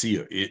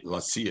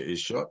lasia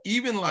isha,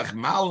 even like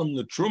malam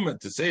the truma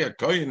to say a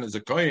kohen is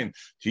a kohen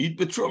to eat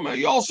betruma.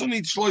 You also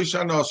need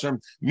shloisha noshim,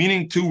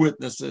 meaning 2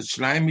 witnesses.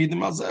 Shnayim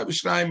midim alzeh,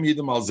 shnayim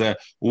midim alzeh.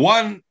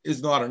 1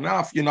 is not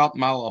enough. You're not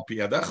mal al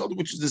piyadechad,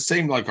 which is the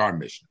same like our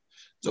mission.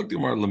 So you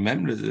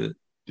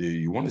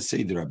want to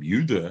say the Rabbi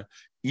Yudah,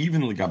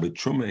 even Legabe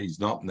Truma, he's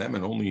not them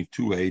and only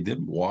 2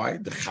 Eidim. Why?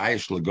 The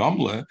Chayesh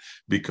Legamle,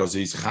 because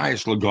he's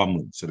Chayesh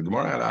Legamle. So the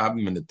Gemara had a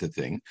minute to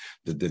think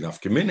that the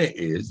Nafkamina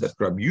is that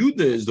Rabbi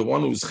Yudah is the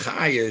one who's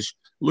Chayesh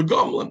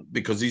Legamle,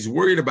 because he's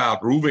worried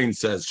about Reuven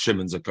says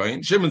Shimon's a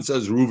Kohen, Shimon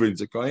says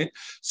Reuven's a Kohen,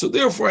 so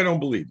therefore I don't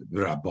believe it.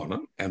 The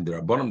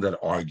Rabbanim that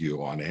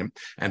argue on him,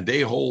 and they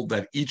hold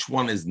that each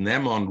one is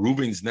Neman,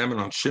 Reuven's Neman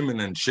on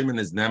Shimon, and Shimon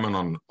is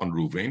Neman on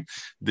Reuven.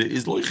 There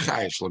is Lo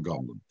Chayesh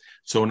Legamle.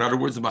 So in other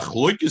words, the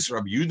Machloikis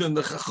Rabbi Yudah and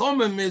the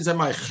Chachamim is, am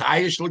I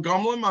Chayesh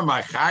Legamlim? Am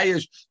I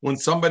Chayesh when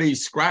somebody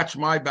scratch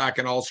my back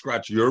and I'll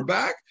scratch your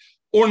back?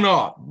 Or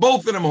not?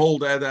 Both of them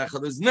hold Ed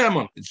Echad as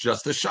Neman. It's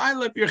just a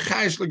Shaila if you're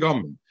Chayesh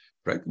Legamlim.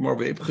 Right?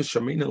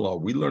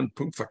 We learned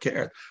Punk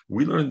Fakir.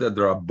 We learned that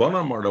the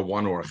Rabbanim are the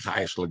one who are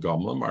Chayesh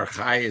Legamlim, are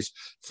Chayesh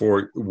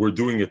for, we're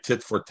doing a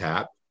tit for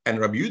tat. And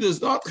Rabbi Yudah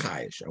is not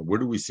Chayesh. And where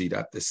do we see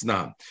that? The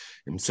Snan.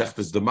 In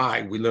Sechtes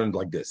Demai, we learned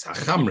like this.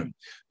 Hachamrim,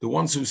 the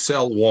ones who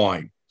sell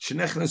wine.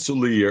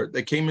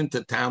 They came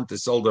into town to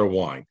sell their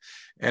wine.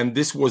 And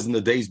this was in the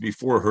days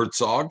before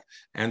Herzog.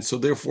 And so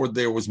therefore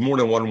there was more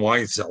than one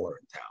wine seller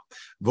in town.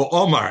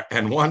 V'omar,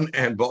 and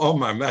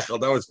V'omar Mechel,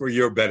 that was for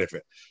your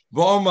benefit.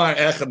 V'omar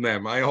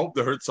Echadnem, I hope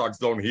the Herzogs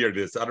don't hear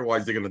this,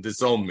 otherwise they're going to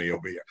disown me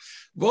over here.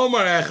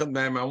 V'omar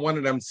Echadnem, and one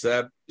of them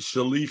said,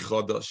 Shali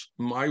Chodosh,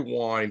 my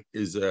wine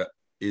is a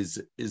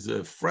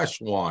fresh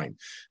wine.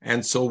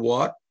 And so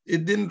what?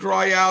 It didn't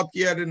dry out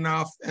yet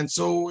enough, and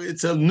so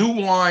it's a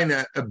new wine,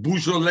 a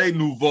Beaujolais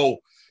Nouveau.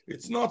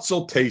 It's not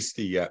so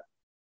tasty yet.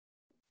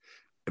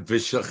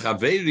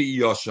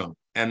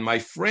 And my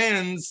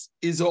friends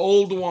is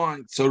old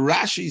wine. So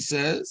Rashi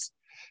says,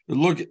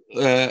 look,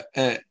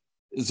 Zok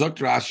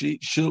Rashi.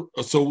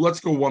 So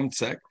let's go one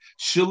sec.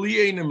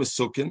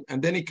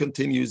 And then he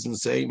continues and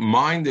say,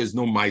 mine, there's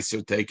no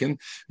meiser taken.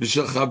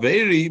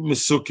 V'shachaveri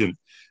mesukin.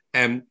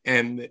 And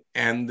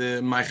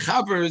my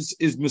chavers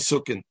is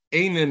mesukin.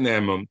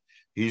 Ein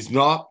he's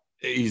not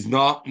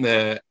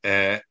Neman.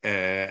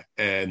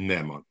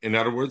 In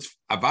other words,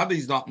 Avada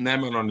is not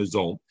Neman on his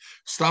own.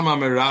 Stam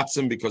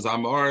Ameratzim, because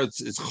Amar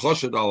is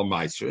Choshed al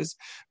Meisres,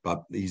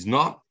 but he's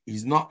not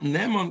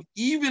Neman.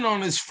 Even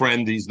on his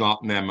friend, he's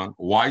not Neman.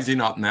 Why is he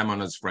not Neman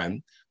on his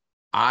friend?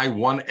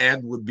 One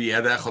Ed would be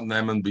Ed Echad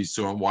Neman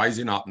Bisurim. Why is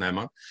he not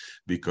Neman?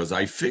 Because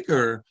I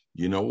figure,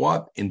 you know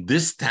what? In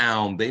this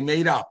town, they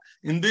made up.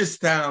 In this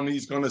town,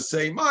 he's going to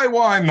say, my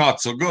wine not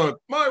so good.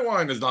 My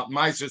wine is not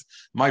Meishes.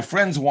 My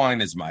friend's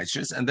wine is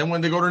Meishes. And then when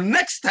they go to the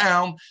next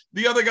town,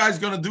 the other guy's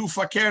going to do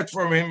fakert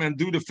for him and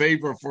do the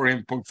favor for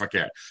him, punk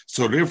fakert.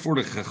 So therefore,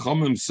 the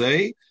Chachamim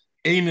say,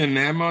 Ein a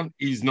Neman,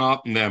 he's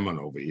not Neman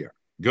over here.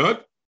 Good?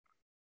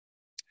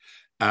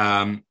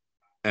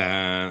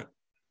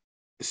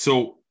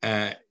 So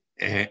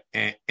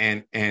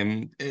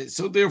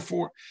so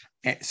therefore,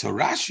 so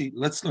Rashi,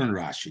 let's learn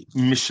Rashi.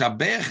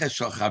 Mishabeach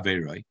eshel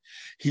chaveroi.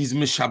 He's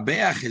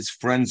mishabeach his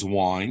friend's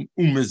wine.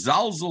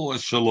 Umezalzel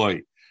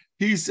esheloi.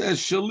 He says,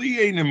 Shali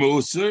ain't a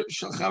muser,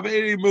 shel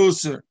chaveri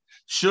muser.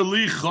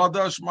 Shali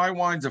chadash, my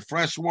wine's a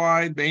fresh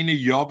wine. Beina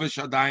yavish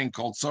adayin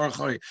kol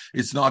tzarchai.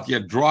 It's not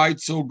yet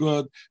dried so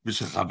good.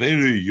 V'shel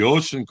chaveri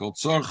yoshen kol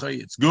tzarchai.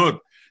 It's good.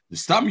 The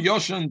stam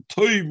yoshen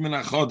toiv min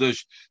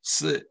achadash.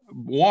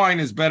 Wine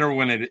is better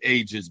when it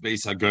ages.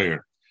 Beis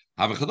hagoyer.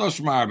 Have a chadash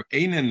marb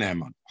ein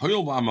neman.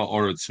 Hoyel v'ama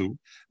oretzu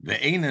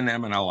ve'ein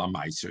neman al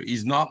amaiser.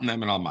 He's not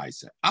neman al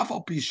maiser.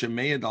 Afal pi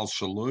shemeid al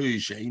shaloi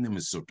she'ein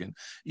mesukin.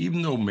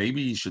 Even though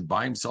maybe he should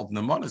buy himself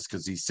nemanis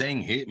because he's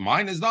saying, hey,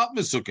 mine is not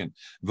mesukin.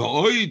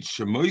 Ve'oid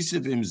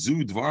shemoisiv im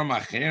zu dvar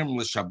macherem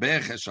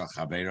l'shabech eshal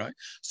chaveroi.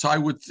 So I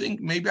would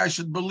think maybe I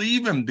should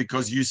believe him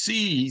because you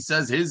see, he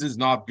says his is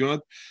not good.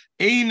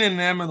 They're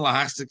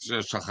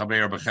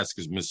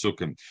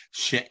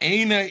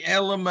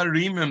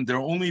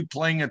only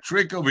playing a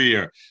trick over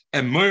here.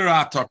 And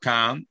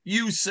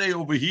you say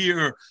over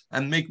here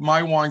and make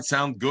my wine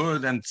sound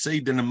good and say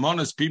the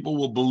Nemonis people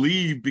will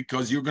believe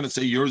because you're going to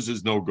say yours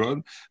is no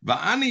good.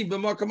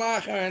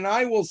 And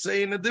I will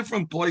say in a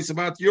different place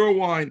about your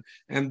wine,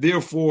 and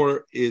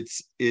therefore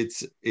it's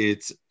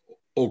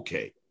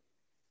okay.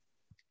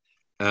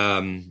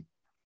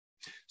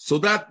 So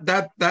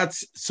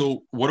that's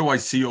so. What do I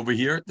see over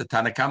here? The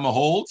Tanakama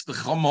holds, the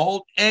Chum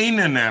hold, ein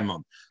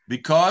neman,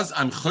 because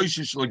I'm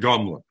choishish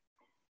legamla,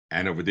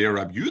 and over there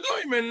Rabbi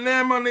Yehuda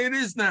neman, it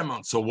is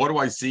neman. So what do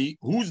I see?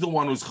 Who's the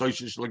one who's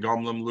choishish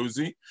legamla,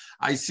 Lucy?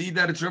 I see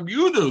that it's Rabbi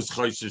Yehuda who's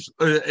choishish.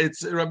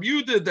 It's Rabbi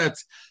Yehuda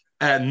that's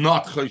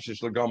not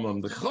choishish legamla.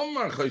 The Chum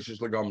are choishish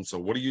legamla. So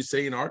what do you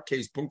say in our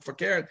case? Punkt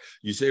verkehrt.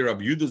 You say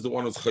Rabbi Yehuda is the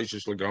one who's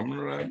choishish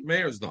legamla. Rabbi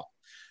Meir is not.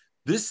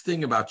 This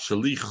thing about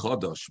Shali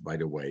Chodosh, by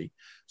the way,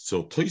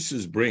 so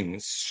Tosfos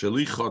brings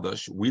Shali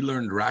Chodosh. We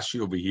learned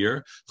Rashi over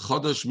here.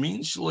 Chodosh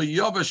means Shali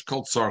Yovesh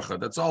Kol Tzarcha.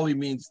 That's all he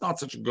means. It's not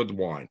such a good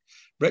wine.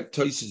 Brek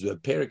Tosfos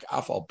with Perik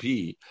Afal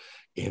Pi.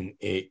 In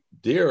a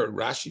there,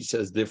 Rashi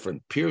says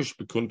different. Pirish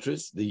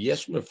Bekuntris, the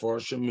Yesh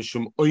Meforshim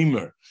Mishum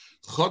Oimer.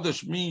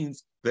 Chodosh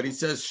means that he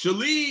says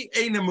Shali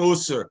Eine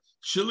Moser.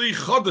 Shali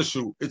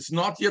Chodoshu. It's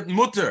not yet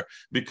mutter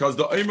because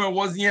the Oimer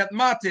wasn't yet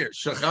matir.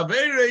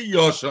 Shechavere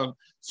Yoshan.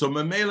 So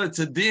memela it's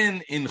a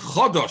din in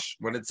chodosh.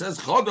 When it says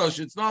chodosh,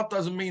 it's not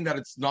doesn't mean that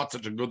it's not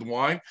such a good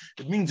wine.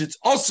 It means it's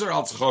osir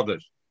al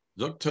chodosh.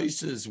 Zok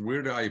Tosfos,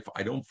 where do I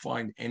don't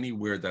find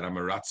anywhere that I'm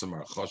a ratzim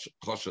or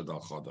choshad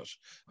al chodosh.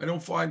 I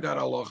don't find that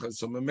halacha.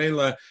 So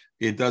memela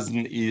it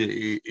doesn't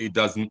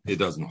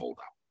hold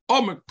out.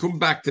 Come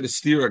back to the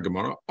Stira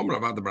Gemara.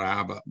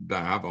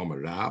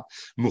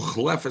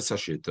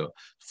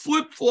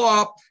 Flip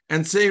flop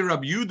and say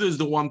Rabbi Yehuda is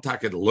the one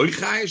taket loy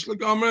chayesh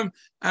legamrim,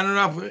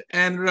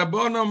 and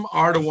Rabbanim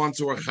are the ones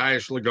who are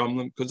chayesh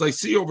legamrim. Because I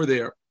see over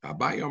there,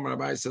 Rabbi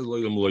says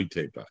loyim loy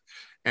tepa,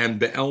 and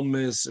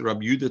Be'elmis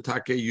Rabbi Yehuda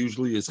take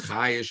usually is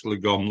chayesh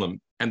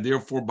legamrim. And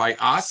therefore, by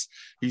us,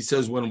 he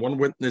says when one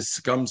witness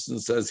comes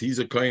and says he's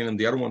a kohen, and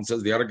the other one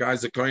says the other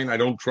guy's a kohen, I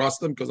don't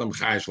trust them because I'm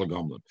chayesh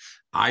legamlim.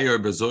 Ayer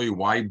bezoi,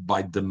 why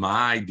by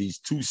demai these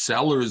two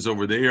sellers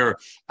over there?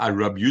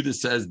 Rabbi Yehuda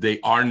says they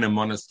are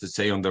nemonis to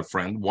say on their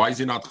friend. Why is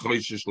he not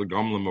chayesh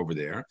legamlim over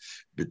there?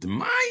 But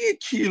demai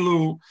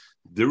kilu.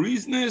 The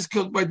reason is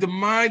because by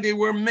demai they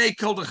were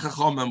mekel the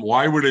chachamim.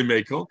 Why were they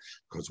mekel?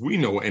 Because we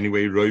know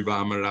anyway roiva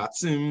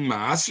amaratzim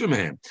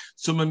ma'asremhem.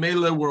 So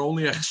memela were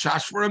only a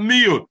chash for a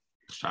miyut.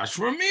 I trust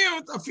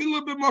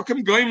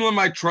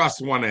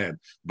one hand,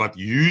 but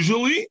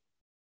usually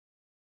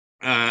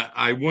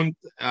I wouldn't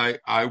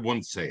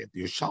say it.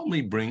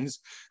 Yerushalmi brings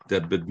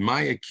that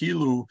B'dmaya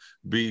Kilu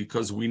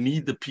because we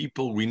need the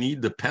people, we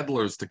need the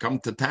peddlers to come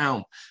to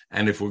town,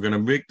 and if we're going to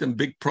make them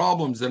big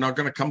problems, they're not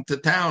going to come to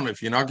town. If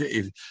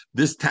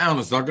this town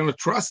is not going to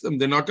trust them,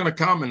 they're not going to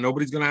come, and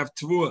nobody's going to have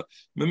tvua.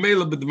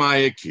 Memela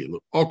B'dmaya Kilu.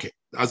 Okay,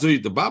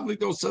 Azui the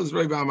Babliko says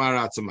Reva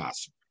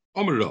Amaratzamas.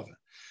 Omer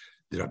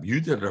Rabbi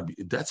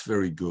Yehuda, that's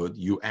very good.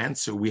 You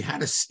answer. We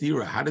had a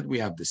stira. How did we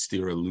have the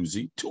stira,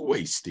 Lucy?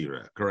 Two-way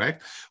stira,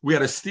 correct? We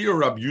had a stira,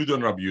 Rabbi Yehuda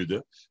and Rabbi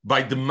Yehuda.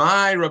 By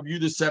Demai, Rabbi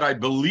Yehuda said, I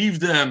believe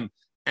them.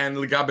 And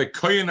Legabe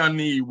Kohen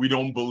Ani, we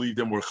don't believe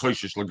them. We're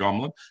Choshesh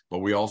Legamlim.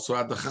 But we also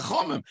had the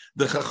Chachamim.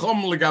 The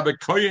Chacham Legabe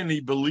Kohen,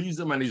 he believes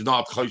them and he's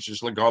not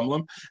Choshesh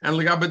Legamlim. And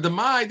Legabe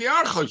Demai, they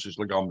are Choshesh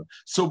Legamlim.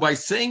 So by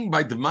saying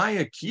by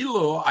Demai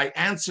Akilo, I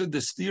answered the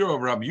stira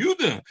of Rabbi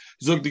Yehuda.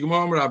 Zog the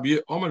Gemara Rabbi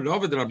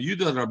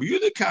Yehuda and Rabbi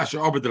Yehuda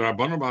Kasha, Obed the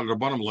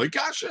Rabbanim Loi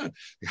Kasha.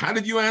 How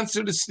did you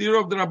answer the stira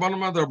of the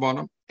Rabbanim and the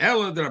Rabbanim?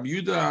 Ella the Rabbi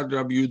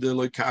Yehuda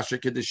Loi Kasha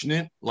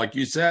Kedishnin. Like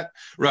you said,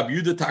 Rabbi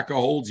Yehuda Taka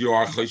holds you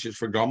are Choshesh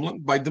for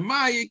Gamlim. By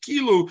Demai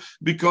Kilu,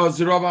 because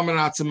the Rav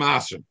Amaratzim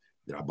Ashim.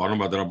 The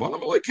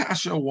Rabbanim like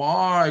Kasha.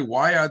 Why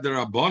are the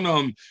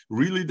Rabbanim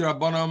really the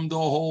Rabbanim the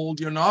hold?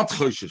 You're not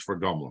Choshesh for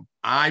Gamlim.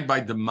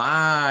 By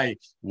Demai.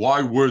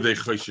 Why were they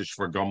Choshesh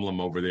for Gamlim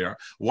over there?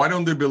 Why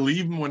don't they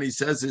believe him when he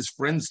says his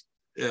friend's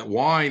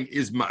wine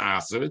is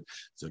Ma'asad?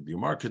 So the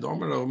market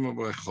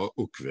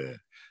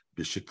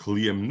If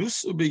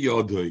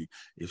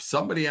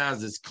somebody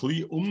has his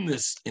kli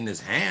umnis in his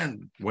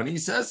hand, when he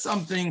says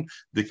something,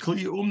 the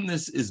kli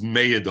umnis is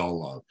meyed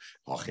olav.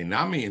 In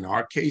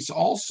our case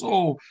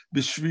also,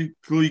 what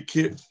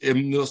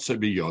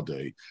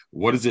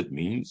does it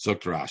mean?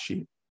 Zok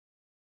Rashi.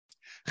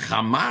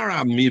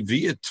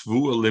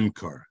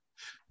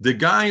 The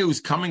guy who's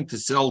coming to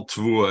sell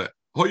tvua,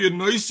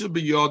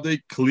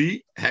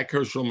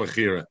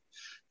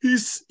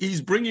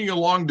 he's bringing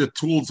along the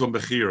tools of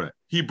mechira.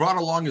 He brought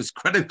along his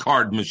credit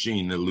card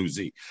machine,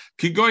 Luzi.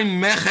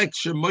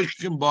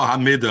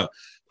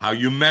 How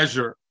you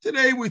measure.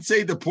 Today we'd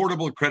say the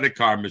portable credit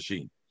card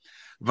machine.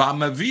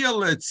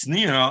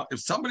 If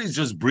somebody's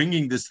just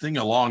bringing this thing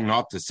along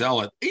not to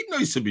sell it,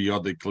 he's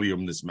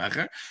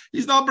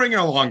not bringing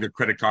along a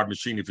credit card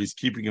machine if he's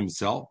keeping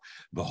himself.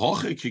 The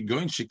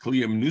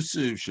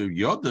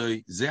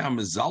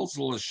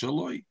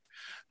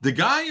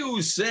guy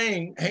who's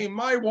saying, hey,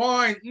 my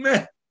wine,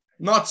 meh,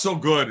 not so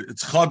good.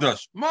 It's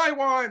chadash. My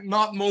wine,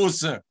 not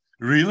Musa.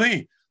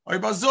 Really?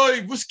 Was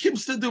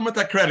kimmst du mit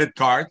der credit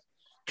card?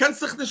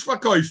 Kannst dich nicht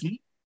verkaufen?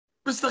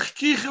 Bist dich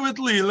kiechen mit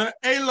Lila?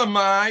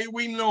 Elamai,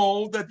 we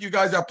know that you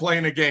guys are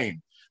playing a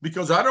game.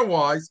 Because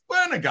otherwise,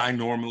 when a guy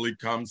normally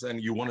comes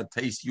and you want to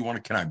taste,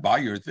 can I buy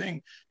your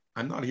thing?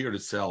 I'm not here to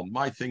sell.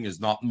 My thing is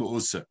not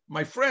Musa.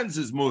 My friend's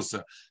is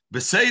Musa.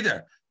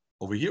 Beseder.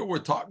 Over here, we're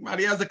talking about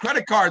he has a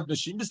credit card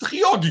machine. Because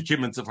you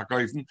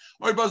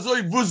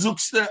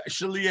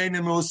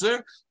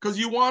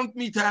want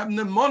me to have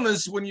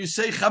nemonis when you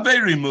say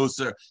chaveri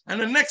muser. And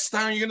the next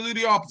time you're going to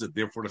do the opposite.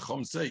 Therefore, the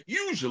Chum say,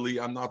 usually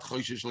I'm not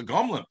choishish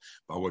legomlim.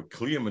 But what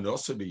kliyam and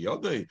also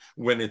biyodei,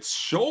 when it's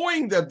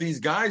showing that these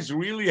guys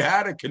really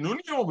had a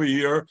kanuni over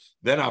here,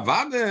 then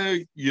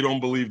avade, you don't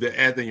believe the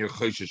ed and you're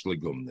choishish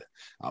legomlim.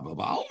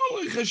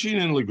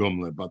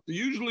 But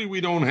usually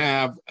we don't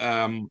have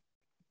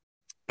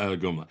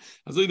Guma.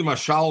 Also the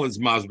mashal is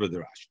masber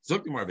derash.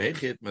 Sagt mir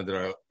wechet mit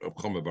der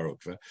Chome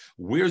Barukve.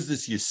 Where's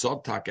this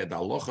Yisod Tak at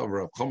Alocha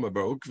of Chome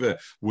Barukve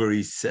where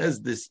he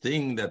says this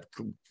thing that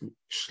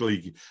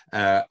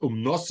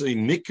Nosei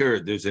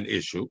Nicker there's an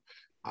issue.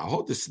 I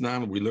hope this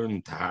now we learn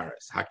in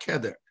Taharis.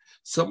 Hakeder.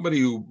 Somebody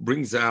who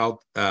brings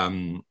out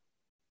who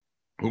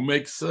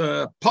makes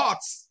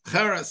pots,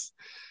 cheres.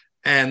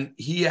 And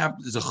he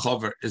is a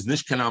chover, is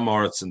nishkan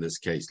amaretz in this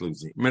case,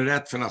 Lucy.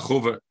 Meret from a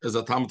chover is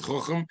a tam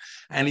chochem,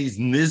 and he's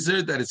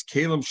nizer that his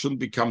kalim shouldn't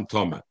become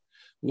toma.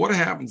 What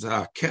happens?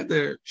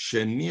 Keder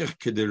shenich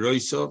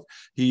kederoisov.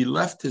 He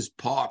left his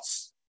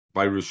pots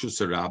by Rishus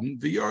Harabim.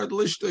 V'yard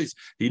lishtos.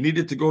 He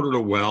needed to go to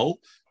the well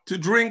to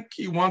drink.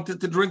 He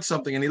wanted to drink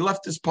something, and he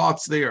left his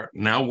pots there.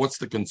 Now, what's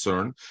the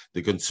concern?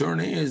 The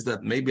concern is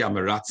that maybe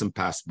Amaratzim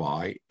passed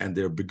by, and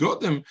they're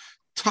begodim.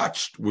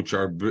 Touched, which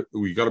are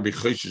we got to be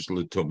chayshish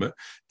l'tumah.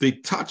 They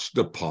touched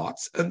the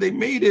pots and they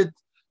made it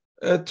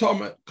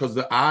tumah because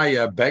the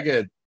ayah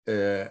beged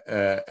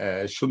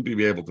shouldn't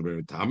be able to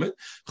be tumah.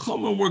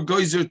 Chomim were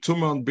geyser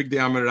tumah on big day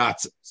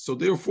amaratz. So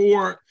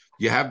therefore,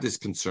 you have this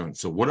concern.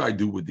 So what do I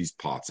do with these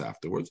pots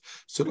afterwards?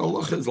 So the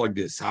halacha is like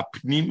this: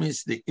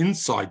 hapnimis, the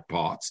inside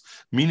pots,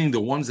 meaning the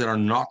ones that are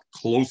not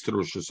close to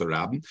Rosh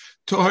Hashanah,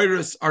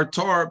 tohiris are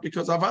tar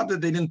because avada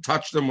they didn't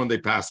touch them when they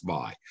passed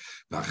by.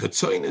 But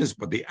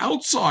the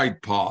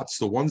outside pots,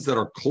 the ones that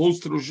are close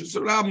to Rosh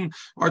Hashanah,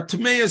 are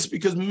tameis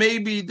because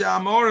maybe the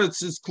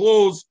amoritz is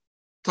close,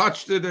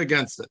 touched it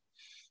against it.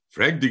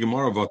 Frag the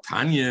Gemara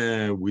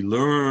Vatanya, we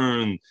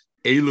learn.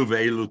 Elu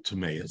ve'elu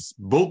tumeis.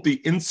 Both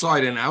the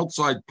inside and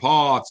outside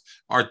parts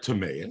are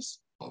tumeis.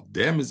 Of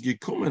them is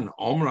gekumen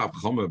Omer Rav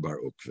Chome bar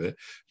Ukve.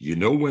 You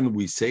know when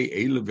we say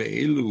elu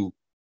ve'elu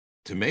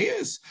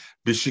tumeis,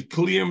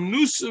 b'shekliam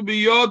nusu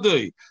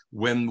b'yodei.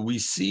 When we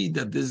see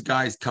that this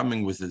guy is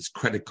coming with his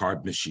credit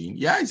card machine,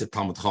 yeah, he's a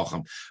Talmud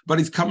Chacham, but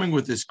he's coming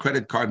with his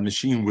credit card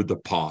machine with the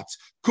pots.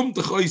 Kum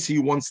t'chois, he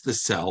wants to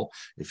sell.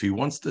 If he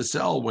wants to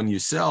sell, when you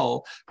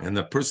sell and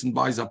the person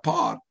buys a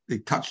pot, they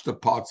touch the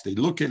pots, they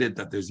look at it,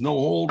 that there's no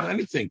hole,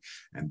 anything.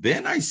 And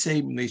then I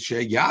say, because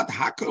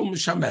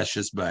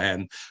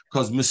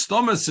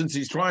Mistoma, since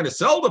he's trying to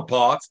sell the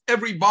pots,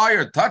 every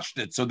buyer touched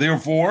it. So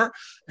therefore,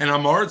 and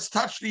Amaretz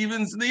touched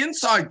even the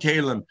inside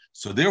kalim.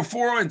 So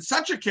therefore, in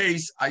such a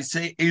case, I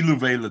say elu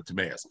ve'elu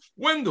tameas.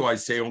 When do I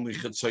say only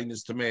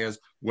chetzonis tameas?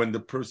 When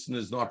the person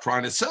is not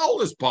trying to sell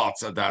his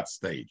pots at that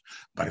stage.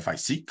 But if I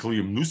see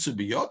kliyum nusa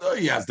biyada,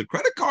 he has the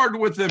credit card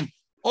with him.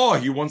 Oh,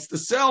 he wants to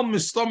sell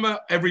mistoma.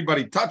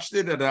 Everybody touched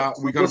it, and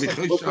we got to be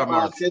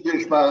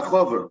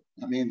chiddush.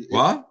 I mean,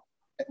 what?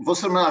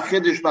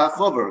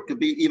 Could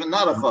be even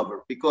not a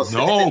chaver because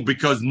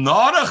because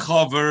not a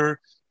chaver.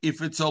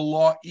 If it's a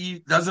law,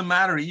 doesn't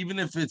matter. Even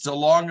if it's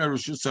along a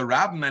Rishus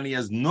Harabim and he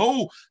has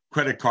no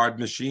credit card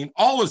machine,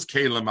 all his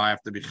kalim I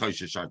have to be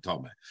chayshish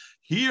atome.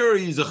 Here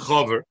he's a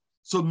chaver,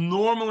 so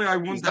normally I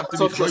wouldn't have to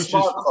be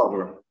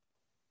chayshish.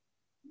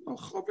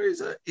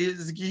 Chaver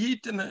is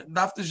gehit and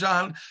dafte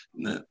jan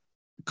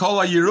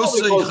kol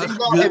yirusa.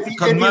 If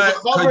he's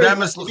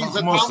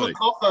a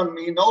chacham,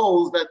 he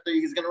knows that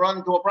he's going to run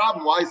into a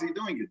problem. Why is he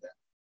doing it then?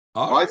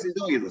 Why is he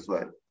doing it this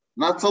way?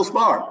 Not so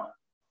smart.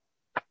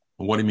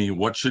 What do you mean?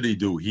 What should he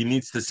do? He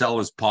needs to sell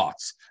his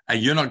pots,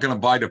 and you're not going to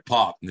buy the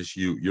pot. This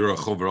you're a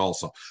chover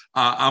also.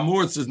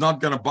 Amoritz is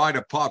not going to buy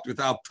the pot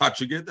without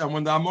touching it, and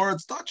when the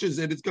Amoritz touches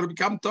it, it's going to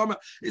become tama.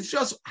 It's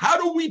just how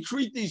do we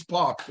treat these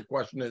pots? The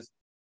question is,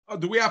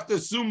 do we have to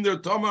assume they're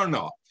tama or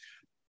not?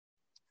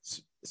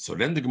 So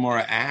then the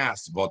Gemara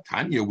asks, "But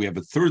Tanya, we have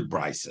a third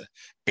brisa,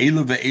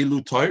 Elu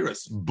ve'elu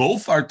Toiras.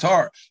 Both are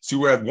tar. So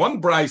we had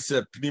one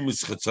brisa,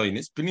 Pnimis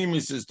Chetzonis.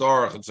 Pnimis is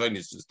tar,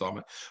 Chetzonis is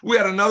tama. We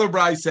had another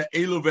brisa,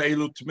 Elu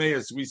ve'elu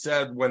Tmeis. We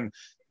said when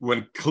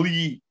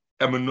Kli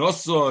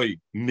Emanosoi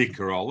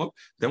Nikarolav.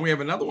 Then we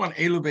have another one,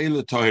 Elu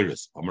ve'elu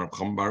Toiras. Amar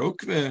Cham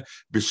Baruch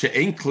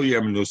b'she'en Kli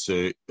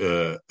Emanosoi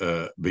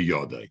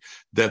b'yodai.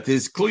 That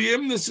his Kli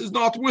Emnus is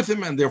not with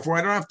him, and therefore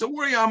I don't have to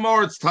worry.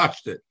 Amoritz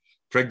touched it.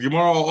 You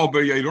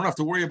don't have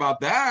to worry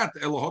about that.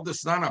 If the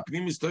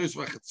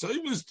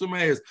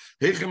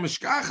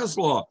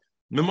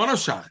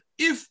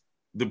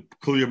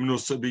Kliyam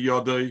Nusa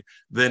biyadai,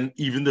 then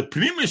even the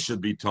Pnimis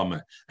should be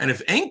Tomeh. And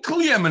if ain't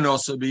Kliyam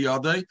Nusa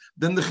biyadai,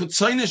 then the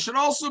Chetzayna should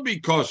also be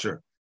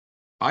kosher.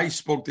 I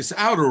spoke this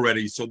out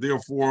already, so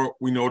therefore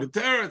we know the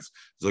teretz.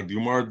 The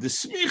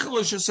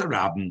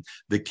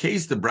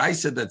case, the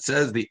brisa that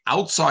says the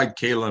outside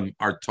kalim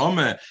are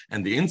tomeh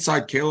and the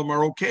inside kalim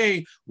are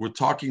okay, we're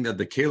talking that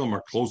the kalim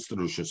are close to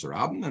Rosh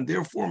Hashanah, and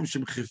therefore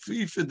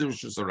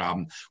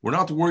we're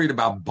not worried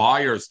about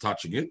buyers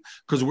touching it,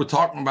 because we're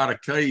talking about a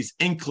case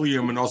in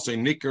kliyim and also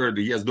in nikr,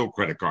 he has no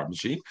credit card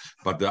machine,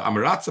 but the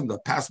amaratzim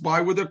that pass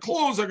by with their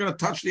clothes are going to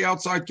touch the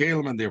outside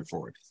kalim, and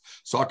therefore it is.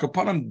 So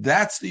Akapanim,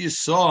 that's the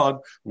yisod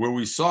where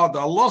we saw the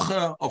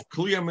halacha of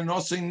kliyam and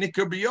osei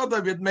nikar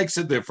biyodav. It makes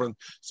a difference.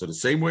 So the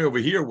same way over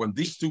here, when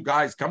these two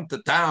guys come to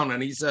town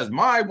and he says,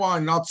 my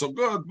wine not so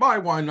good, my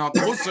wine not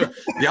musser,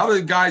 the other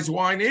guy's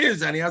wine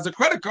is, and he has a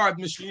credit card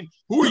machine.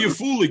 Who are you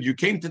fooling? You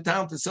came to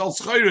town to sell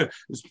schayra.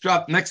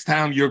 Next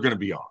town you're going to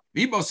be on.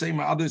 People say,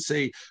 my others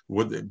say,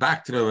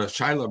 back to the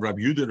Shaila of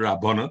Rabbi Yehuda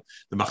Rabbanan,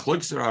 the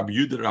Machlokes of Rabbi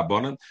Yehuda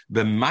Rabbanan,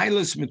 the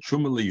Milas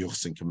Mitruma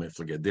Liyuchsin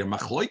Kamiflige. Their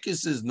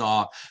Machlokes is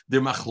not.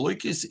 Their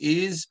Machlokes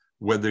is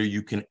whether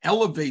you can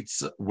elevate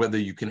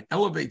somebody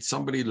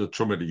to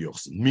Truma to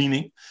Yuchsin.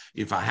 Meaning,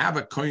 if I have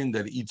a kohen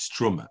that eats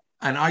Truma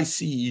and I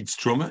see he eats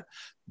Truma,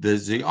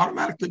 does he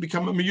automatically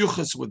become a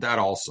miyuchas with that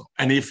also?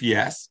 And if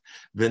yes,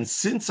 then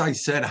since I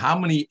said how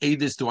many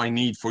edis do I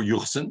need for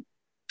Yuchsin?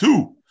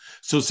 2.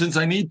 So since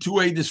I need 2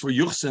 edis for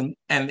Yuchsin,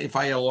 and if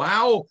I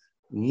allow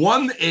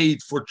 1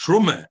 aid for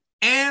Truma,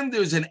 and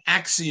there's an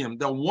axiom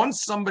that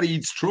once somebody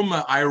eats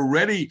Truma, I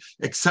already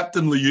accept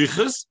them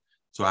liyuchas,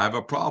 so I have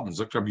a problem.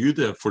 So for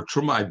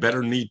Truma, I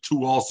better need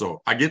 2 also.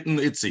 I get in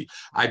Itzi.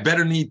 I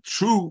better need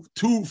 2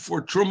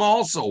 for Truma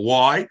also.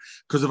 Why?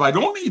 Because if I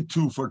don't need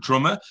 2 for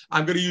Truma,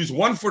 I'm going to use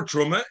 1 for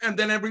Truma, and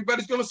then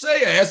everybody's going to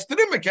say,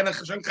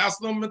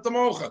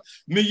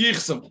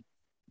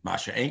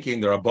 Masha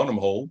Enke, the Rabbanim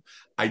hold,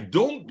 I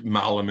don't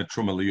malam at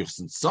Truma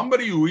liyuchsin.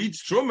 Somebody who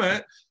eats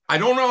Truma, I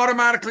don't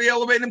automatically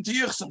elevate him to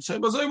Yuchsin. So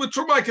with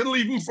Truma, I can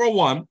leave him for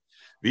 1.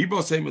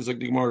 Vibo say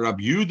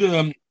Rabbi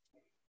Yehuda,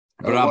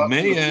 Rab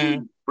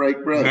Meir,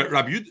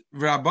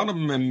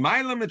 Rabbanim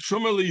mailam at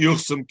Truma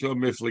liyuchsin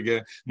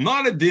k'miflige.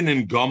 Not a din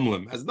in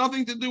Gomlim. Has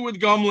nothing to do with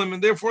Gomlim,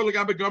 and therefore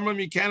l'gabe Gomlim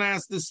you can't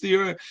ask this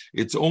theory.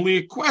 It's only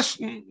a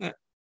question.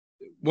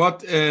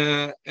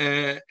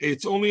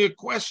 It's only a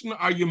question,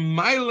 are you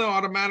maila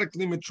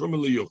automatically mitruma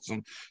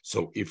liyuchsin?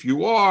 So if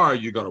you are,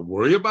 you got to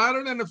worry about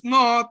it, and if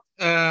not,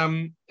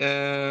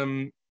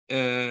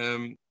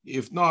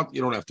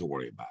 you don't have to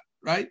worry about it,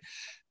 right?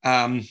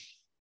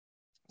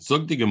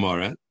 Zog the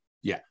Gemara,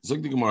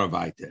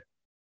 weiter.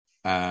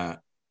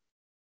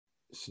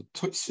 So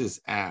Tosfos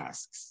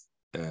asks,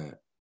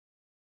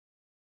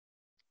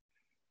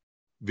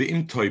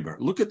 V'im Toiber.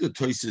 Look at the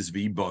Tosfos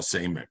V'Iba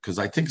Seimer, because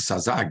I think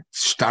Sazag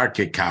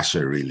starke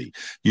kasha really.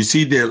 You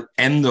see the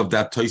end of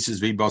that Tosfos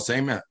V'Iba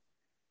Seimer.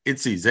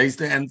 It's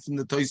the end from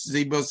the Tosfos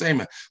V'Iba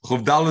Seimer.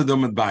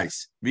 Chovdaladom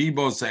advice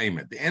V'Iba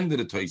Seimer. The end of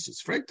the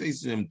Tosfos. Frag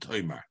Tosfos V'Im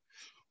Toiber.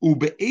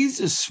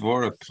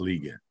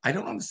 I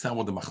don't understand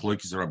what the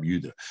machlokes of Rabbi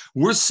Yehuda.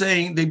 We're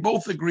saying they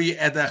both agree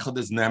Ed Echad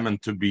is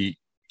Neman to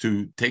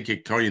take a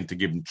kohen to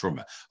give him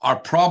truma. Our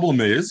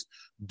problem is,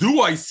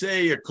 do I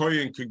say a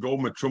kohen can go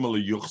with truma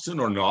liyuchsin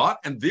or not?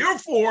 And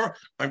therefore,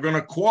 I'm going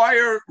to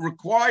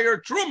require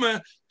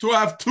truma to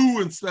have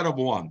 2 instead of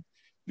 1.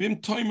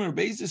 Let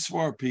Rabbi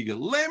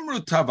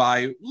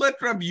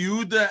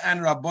Yehuda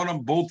and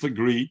Rabbanim both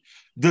agree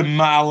the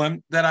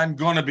malam that I'm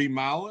going to be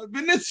malam,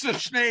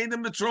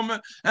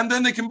 and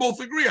then they can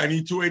both agree I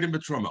need 2 edim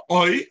b'truma.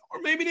 Or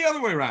maybe the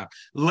other way around.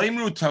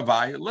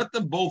 Let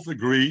them both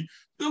agree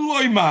the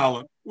loy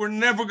malam. We're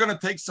never going to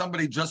take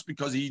somebody just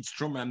because he eats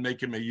truma and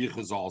make him a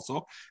yichus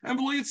also. And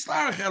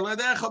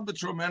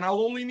and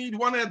I'll only need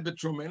 1 ed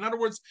b'truma. In other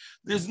words,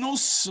 there's no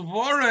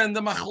svara in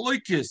the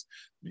machlokes.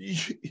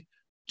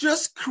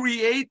 Just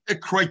create a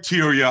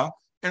criteria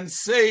and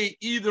say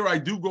either I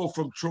do go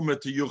from truma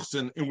to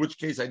yuchsin, in which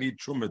case I need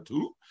truma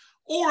too,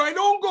 or I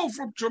don't go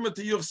from Truma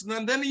to Yuchsin,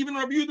 and then even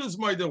Rabbi Yehuda's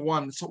might have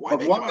one. So why?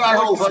 But one guy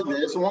holds like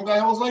this, and one guy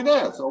holds like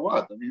that. So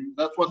what? I mean,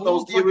 that's what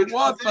those the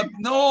original thing.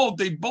 No,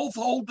 they both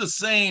hold the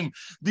same.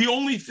 The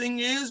only thing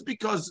is,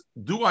 because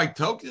do I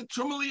tell you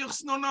Truma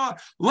Yuchsin or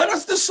not? Let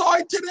us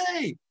decide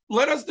today.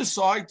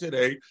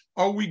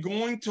 Are we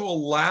going to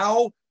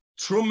allow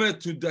Truma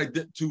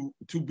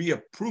to be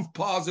a proof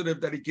positive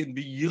that he can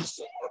be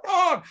Yichsin or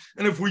not?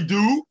 And if we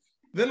do,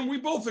 then we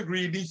both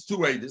agree it needs 2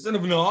 Eidos. And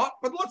if not,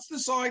 but let's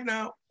decide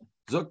now.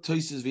 Zok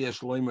Tosis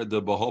v'yashloimer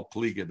the Bahal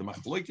Pliga, the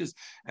Machlokes,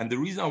 and the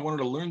reason I wanted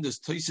to learn this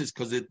Tosis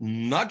because it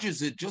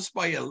nudges it just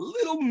by a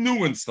little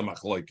nuance to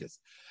Machlokes.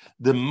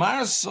 The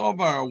Mar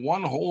Sovar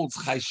one holds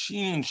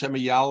Chayshin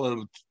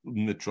Shemayal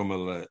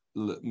Mitrumel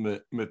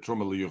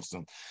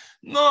Yuchsin.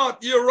 No,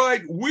 you're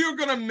right. We're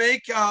going to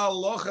make a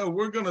halacha.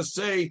 We're going to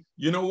say,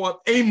 you know what?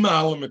 Ein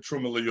Ma'ala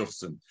Mitrumel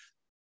Yuchsin.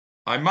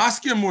 I'm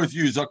asking with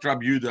you, Zok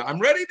Rabbi Yehuda. I'm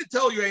ready to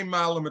tell you Ein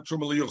Ma'ala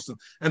Mitrumel Yuchsin,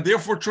 and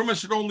therefore Truma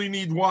should only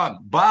need 1.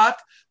 But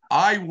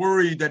I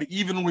worry that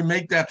even when we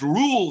make that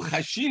rule,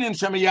 Chashin and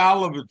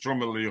Shemayala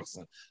v'Truma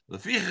liyuchsin.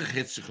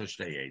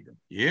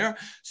 Yeah.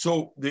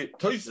 So the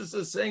Tosfos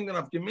is saying that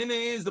Avgemina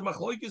is the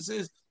Machlokes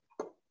is.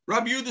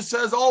 Rabbi Yehuda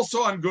says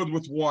also I'm good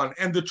with 1,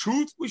 and the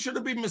truth we should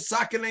have been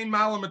misaken ein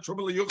malam at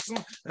Truma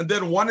liyuchsin, and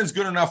then 1 is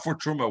good enough for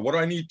Truma. What do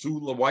I need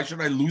 2? Why should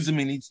I lose him?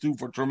 He needs 2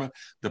 for Truma.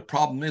 The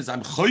problem is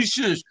I'm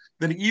choishish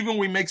that even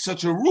we make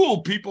such a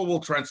rule, people will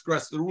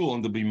transgress the rule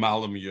and to be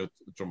malam Truma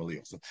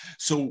liyuchsin.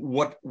 So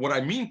what I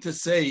mean to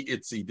say,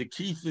 Itzi, the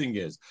key thing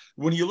is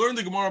when you learn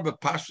the Gemara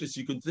about Pashtus,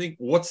 you can think,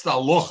 what's the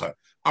halacha?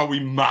 Are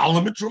we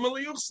malam at Truma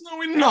liyuchsin? Are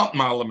we not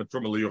malam at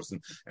Truma liyuchsin?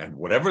 And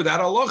whatever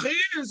that halacha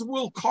is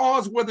will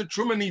cause whether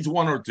Truma needs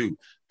 1 or 2.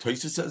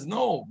 Tosfos says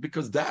no,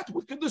 because that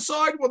we can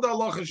decide what the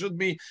halacha should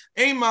be.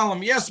 A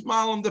malam, yes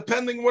malam,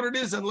 depending what it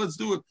is, and let's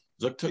do it.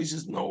 Tosfos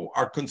says no.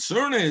 Our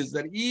concern is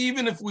that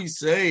even if we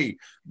say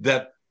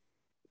that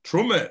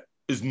Truma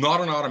is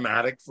not an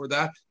automatic for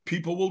that,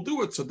 people will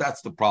do it. So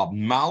that's the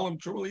problem. Malam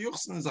Truma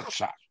liyuchsin is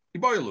achshash.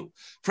 Iboilu.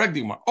 Frag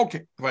the Gemara.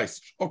 Okay,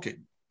 okay.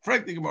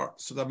 Frag the Gemara.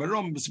 So the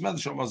Merom B'Smed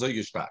Shom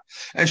Azay Shtar.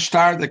 A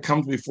star that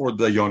comes before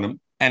the Yonim,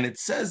 and it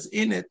says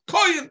in it,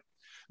 Koyin,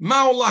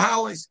 Ma'ul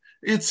Lahalis.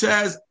 It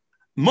says,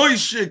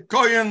 Moshe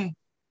Koyin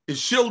is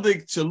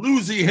shildig to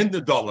Luzi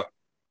 $100.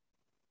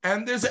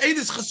 And there's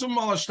Eidus Chasum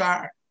Al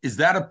Shtar. Is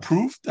that a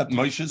proof that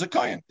Moshe is a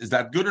Koyin? Is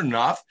that good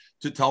enough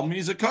to tell me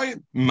he's a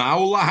Koyin?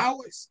 Ma'ul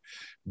Lahalis.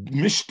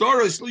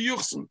 Mishtaris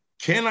Liyuchsim.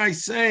 Can I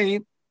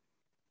say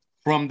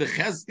from the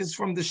Cheskes,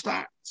 from the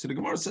Shtar? So the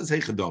Gemara says, hey,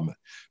 Chadoma.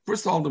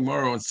 First of all, the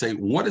Gemara would say,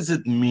 what does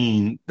it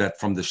mean that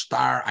from the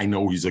Shtar I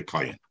know he's a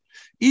Koyin?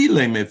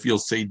 Elam, if you'll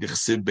say the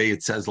Chsibbe,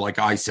 it says, like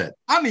I said,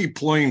 Ani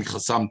ployin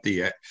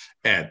chasamti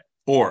ed.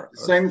 Or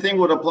same thing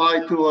would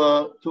apply to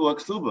a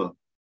ksuba.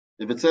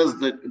 If it says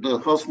that the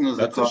chosn is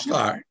a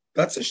Shtar.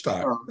 That's a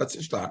Shtar. That's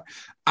a Shtar.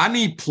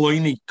 Ani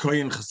ploini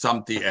koyin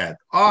chasamti ed.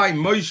 I,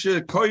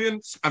 Moshe Koyin,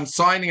 I'm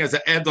signing as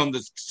an ed on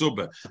this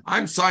ksuba.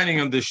 I'm signing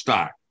on the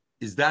Shtar.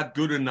 Is that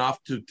good enough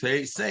to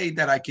say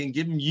that I can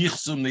give him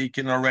yichsum that he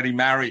can already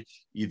marry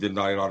either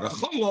Naira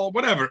or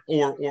whatever,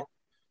 or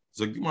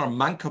so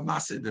manka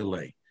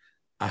delay.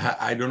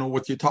 I don't know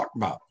what you're talking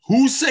about.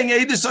 Who's saying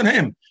Eidus on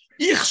him?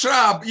 Ich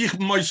schrab, ich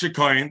Moshe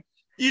Koyin.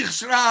 Ich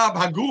schrab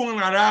Hagun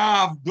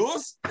Arav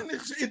dus, and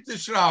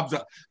ich schrab.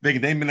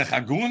 Wegen dem bin ich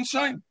Hagun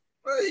sein.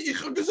 Ich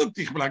habe gesagt,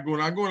 ich bin Hagun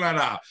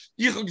Arav.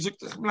 Ich habe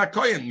gesagt, ich bin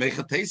Koyin.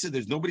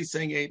 There's nobody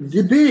saying Eidus.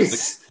 The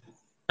beast.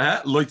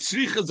 Leute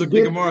sagt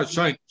die Gemara,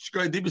 schein,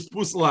 die bist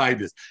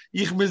Pusleides.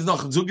 Ich muss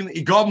noch sagen,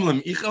 ich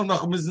gabeln, ich auch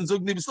noch müssen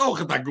sagen, die bist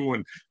auch da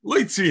gehen.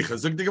 Leute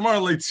sagt die Gemara,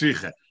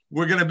 Leute.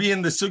 We're going to be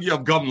in the sugya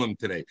of Gablan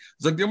today.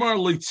 Sagt die Gemara,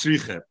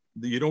 Leute,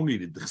 you don't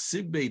need it. The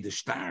Chsibbe, the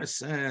Shtar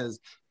says,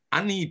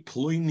 Ani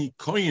ploini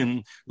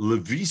koyin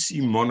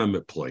levisi mona me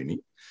ploini.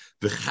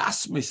 The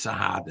chasme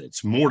sahada.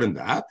 It's more than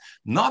that.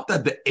 Not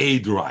that the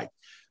aid right.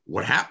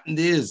 What happened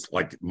is,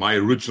 like my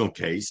original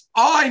case,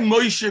 I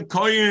Moshe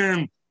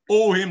Koyin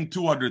owe him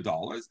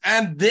 $200,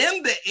 and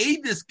then the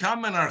Eidus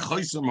come and are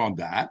chosim on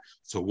that.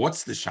 So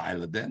what's the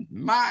shaila then?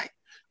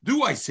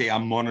 Do I say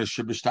Amona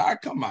Shibishtar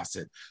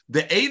Kamasid?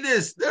 The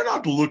Eidus, they're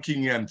not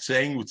looking and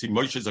saying what's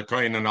Moshe is a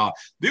kohen or not.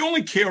 They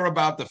only care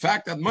about the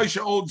fact that Moshe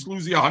owes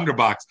Luzi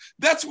 $100.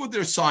 That's what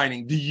they're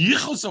signing. The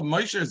yichus of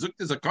Moshe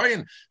is a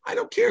kohen. I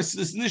don't care. It's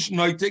this nish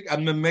noitik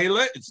and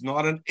memela. It's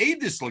not an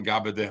Eidus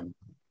lagabe them,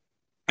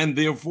 and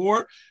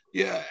therefore,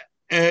 yeah.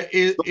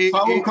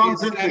 Someone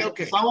comes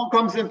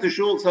into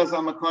shul, says,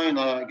 I'm a kohen,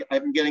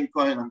 I'm getting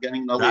kohen, I'm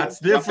getting another. That's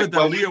different,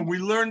 Aliyah. We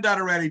learned that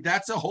already.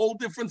 That's a whole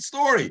different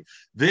story.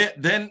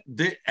 And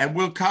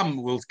we'll come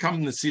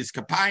to see it's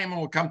kapayim, and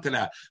we'll come to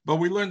that. But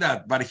we learned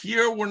that. But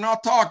here we're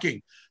not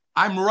talking.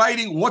 I'm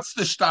writing, what's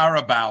the shtar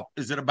about?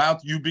 Is it about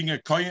you being a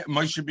kohen,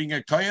 Moshe being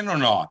a kohen or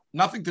not?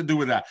 Nothing to do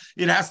with that.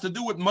 It has to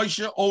do with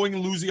Moshe owing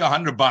Luzi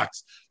 $100.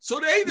 So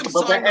the Eidim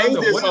sign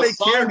on it. What do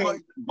they care about?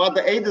 But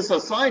the Eidus are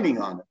signing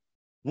on it.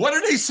 What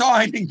are they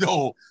signing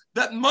though?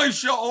 That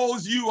Moshe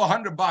owes you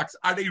 $100.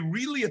 Are they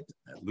really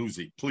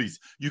Lucy, please?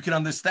 You can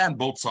understand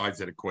both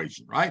sides of the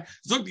equation, right?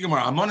 Are the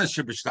only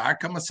saying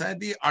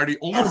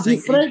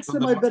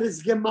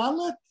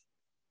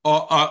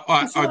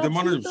are the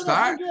money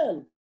star?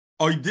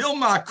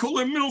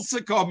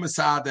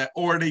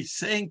 Or are they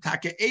saying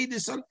Taka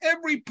Edis on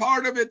every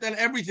part of it and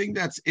everything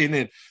that's in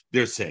it?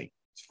 They're saying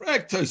it's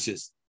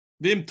fractosis,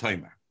 Vim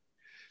timer,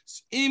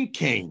 Im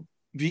Kane.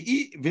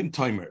 Vim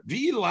timer.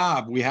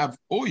 Lab, we have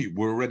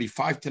we're already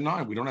 5 to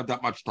 9. We don't have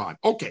that much time.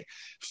 Okay.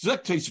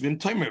 If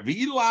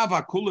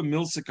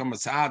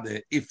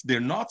they're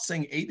not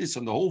saying Edis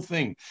on the whole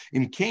thing,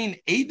 in Cain,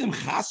 Edom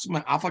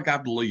Chasma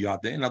Afagab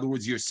Loyade. In other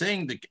words, you're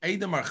saying the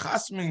Edom are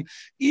Chasming,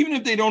 even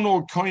if they don't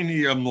know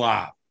Koiniyam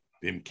Lab.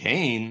 Bim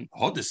Cain,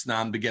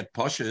 Hodesnan beget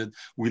Poshed.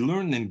 We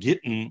learn in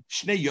Gittin,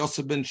 Shnei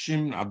Yosef ben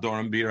Shimon,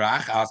 Adoram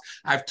Birachas.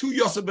 I have 2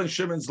 Yosef ben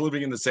Shimons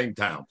living in the same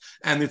town.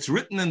 And it's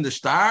written in the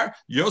star,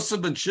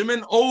 Yosef ben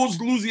Shimon owes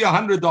Luzi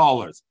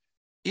 $100.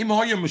 Im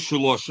Hoyam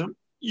Shaloshim,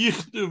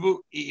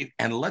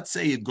 and let's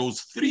say it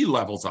goes 3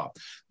 levels up.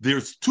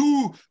 There's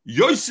 2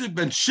 Yosef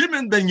ben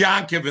Shimon ben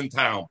Yankov in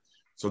town.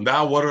 So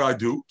now what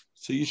do?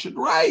 So you should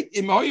write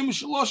write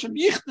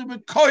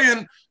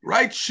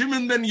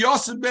Shimon ben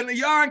Yosef ben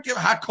Yankov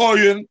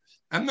HaKoyen,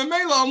 and the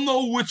Mela will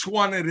know which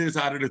one it is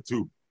out of the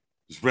 2.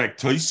 If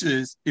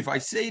I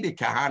say the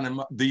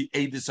Kahanim, the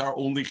Edis are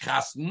only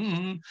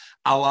Chasn,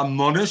 ala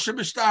Monish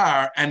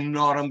B'Shtar, and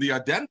not on the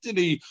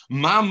identity,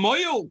 Ma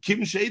Moyel,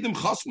 Kim Shedim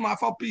Chasm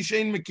Afal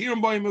Pishain Mekirim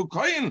Boyim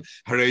Ukoyen,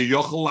 Hare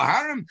Yochel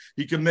Laharim.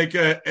 He can make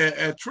a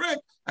trip.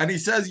 And he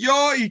says,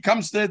 he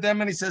comes to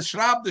them and he says,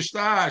 Shrab the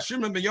Shtar,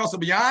 Shimon ben Yosef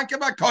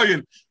Yankov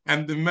HaKoyen.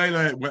 And the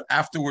Mela,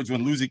 afterwards,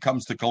 when Lucy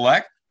comes to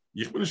collect,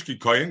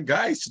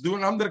 guys,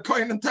 doing under the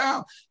coin in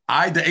town.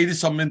 The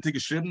Edis are minty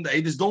geschrieben. The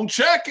Edis don't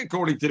check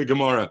according to the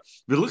Gemara.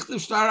 The Lichtem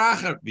Star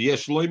Acher, the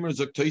Yeshloimer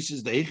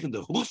Zaktoises, the Eichen,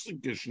 the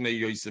Hlusike Shnei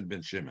Yosef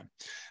ben Shimon.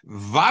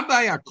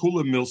 Vadai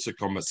Akula Milse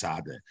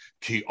Komasade.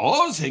 Ki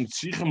Oz hängt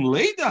Shichem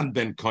Leidan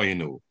ben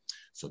Koinu.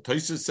 So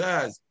Toises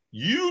says,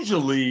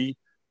 usually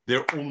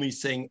they're only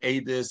saying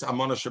Edis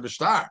Amona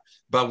Shabashtar.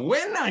 But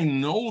when I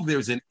know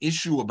there's an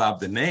issue about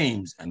the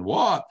names and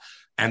what,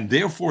 and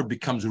therefore it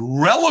becomes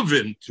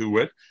relevant to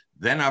it,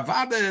 then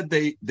Avada,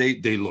 they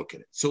look at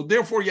it. So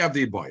therefore you have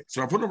the Iboy.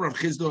 So Rav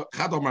Chizdo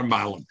Chadom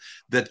Malam,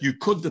 that you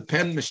could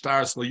depend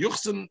Mishtaras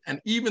LeYuchsen,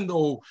 and even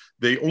though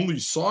they only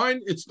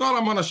sign, it's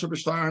not Amana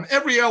Shabashtar on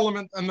every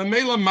element, and the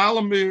Mela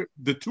Malam,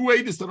 the 2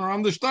 Edis that are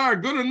on the star,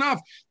 good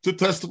enough to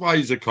testify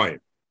he's a Kohen.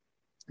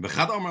 The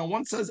Chadom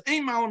one says,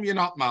 Ein Malam, you're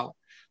not Malam.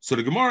 So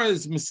the Gemara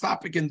is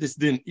mistapik in this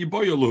din,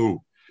 Iboy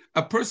Lahu.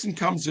 A person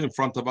comes in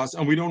front of us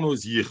and we don't know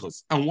his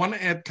yichus, and one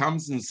ad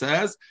comes and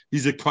says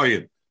he's a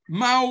kohen.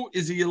 Mao,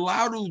 is he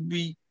allowed to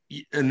be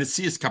a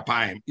nesias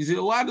kapayim? Is he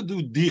allowed to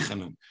do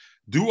dichanim?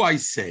 Do I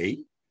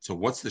say? So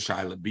what's the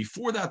shaila?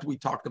 Before that, we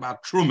talked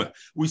about truma.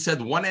 We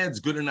said one ad's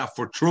good enough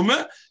for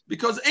truma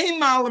because ein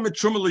malam et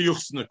truma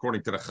leyuchsen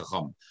according to the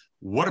chacham.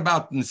 What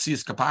about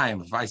Nesias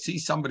Kapayim? If I see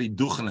somebody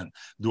duchenin,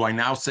 do I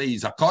now say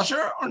he's a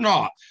kosher or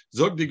not?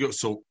 So,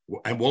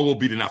 and what will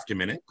be the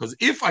nafkamina? Because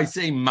if I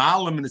say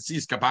Malam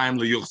Nesias Kapayim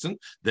leyuchsen,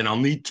 then I'll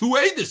need 2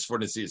 edis for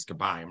Nesias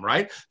Kapayim,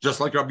 right?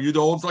 Just like Rabbi Yehuda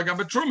holds like a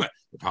truma.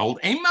 If I hold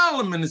a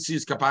Malam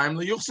Nesias Kapayim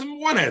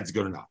leyuchsen, 1 head's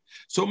good enough.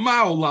 So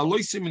Ma'ul la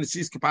loisim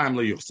Nesias Kapayim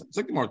leyuchsen.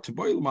 So more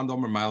Taboy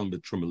Mandomer Malam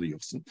betruma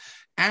leyuchsen.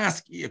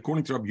 Ask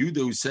according to Rabbi Yehuda,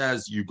 who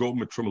says you go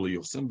metruma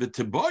leyuchsen, but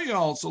Taboy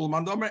also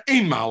Mandomer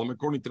ein Malam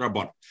according to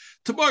Rabban.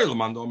 You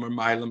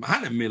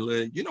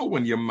know,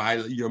 when you're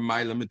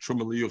Maila mit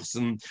Truma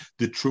liyuchsen,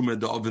 the Truma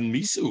the oven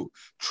misu.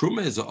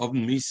 Truma is an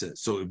oven misa.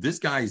 So if this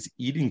guy is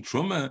eating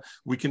Truma,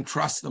 we can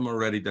trust him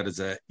already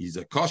that he's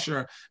a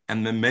kosher,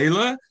 and the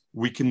Mela,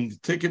 we can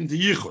take him to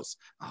Yichus.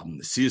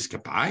 The Siyas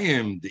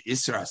Kapayim, the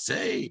Isser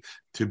Asay,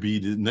 to be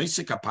the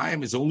Neisik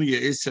Kapayim is only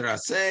a Isser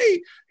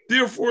Asay.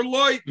 Therefore,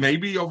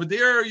 maybe over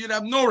there you'd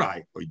have no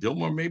right. Or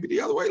Dilmar, maybe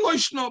the other way.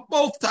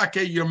 Both take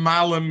your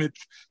malam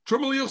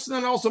Truma liyuchsen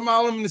and also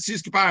malam and the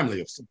Siyas Kapayim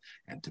liyuchsen.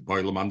 And to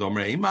boil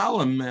mandomer ein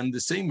malam, and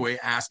the same way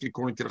ask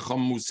according to the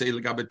Chum who say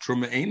legabe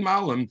Truma ein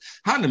malam.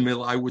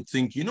 Hanamil, I would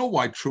think, you know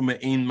why Truma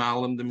ein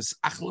malam? The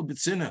misachla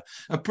b'tzina.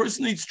 A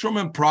person eats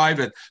Truma in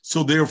private,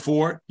 so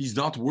therefore he's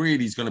not worried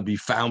he's going to be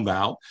found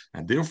out,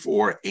 and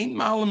therefore ein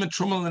malam and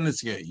Truma and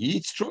he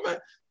eats Truma.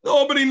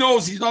 Nobody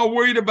knows. He's not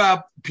worried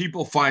about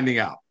people finding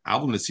out.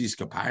 Somebody's nice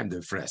kapayim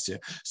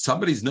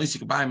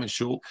in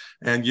shul,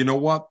 and you know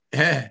what?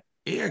 Ich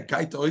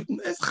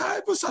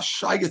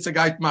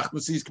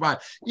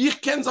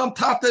kenne sein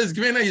Tate ist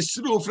gewinner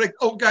Yisroel, fragt,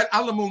 geht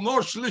allemal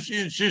nur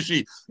Schlishi und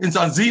Shishi in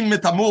sein Sinn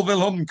mit Amul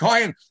will haben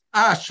kein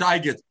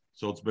Scheiget.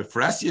 So it's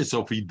befresia.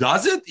 So if he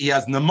does it, he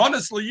has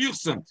nemonis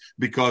leyuchsim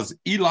because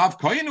ilav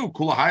koinu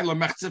kula hayla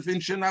mechzef in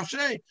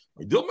shenavshei.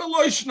 I do me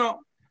loishna.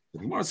 The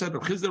Gemara said,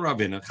 "Chizda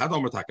Ravina,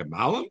 Chadomer take a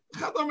malam,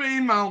 Chadomer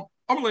ein malam."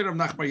 He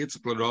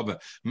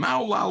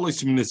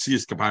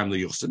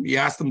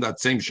asked him that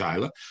same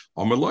shaila.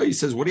 He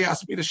says, what do you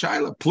ask me to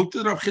shaila?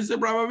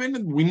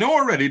 We know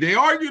already. They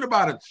argued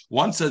about it.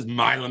 One says,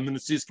 one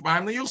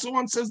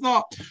says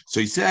no. So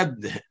he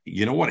said,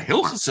 you know what? I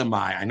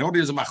know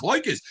there's a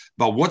machlokes,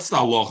 but what's the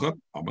halacha?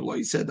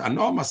 He said, I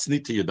know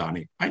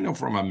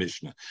from our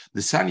Mishnah.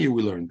 The Sanya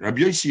we learned.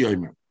 Rabbi Yossi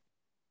Omer.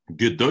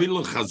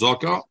 Gedoyle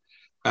Chazaka,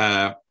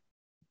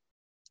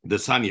 the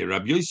Sanya,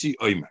 Rabbi Yossi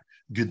Omer.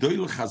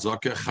 Gedoyle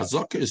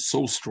Chazaka is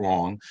so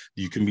strong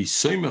you can be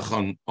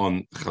soymech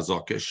on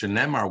Chazaka.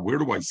 Shenemar, where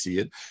do I see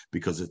it?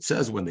 Because it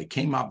says when they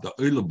came up, the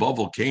Oile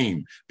Bavel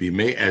came,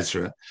 Bimei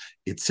Ezra.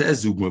 It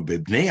says there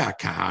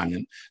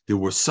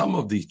were some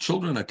of the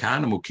children of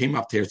Kahanim who came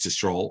up to Eretz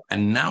Yisrael,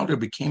 and now there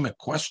became a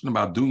question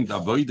about doing the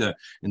avodah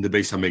in the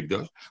Beis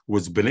Hamikdash.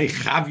 Was Bnei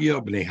Chavia,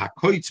 Bnei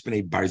Hakoitz,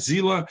 Bnei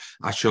Barzila,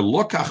 Asher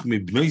Lokach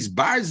Mibnei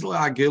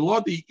Barzila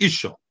Agelodi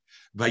Isha.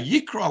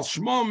 Vayikral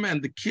Shmom,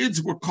 and the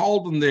kids were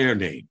called in their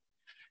name.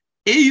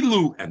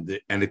 Elu, and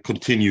it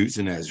continues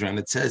in Ezra, and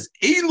it says,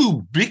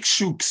 Elu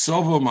Bikshu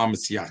Ksova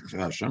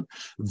Mamasiyach.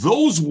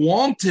 Those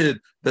wanted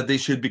that they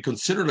should be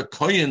considered a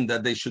kohen,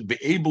 that they should be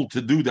able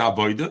to do the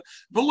avodah.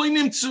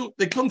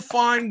 They couldn't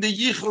find the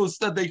yichus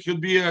that they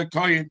should be a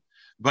kohen.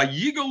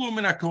 Vayigalu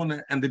min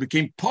hakona, and they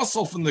became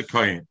puzzled from the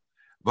kohen.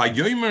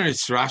 Vayomer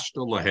Israshta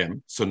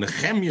lahem. So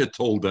Nehemiah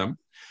told them,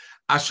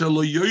 Asher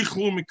lo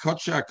yoichlu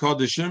mikotche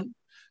hakodeshim.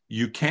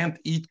 You can't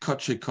eat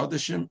kotche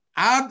kodeshim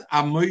ad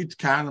amoid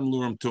kanim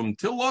luram tum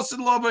till losid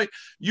love.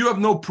 You have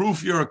no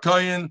proof you're a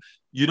kohen.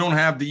 You don't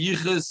have the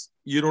yichus.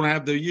 You don't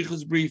have the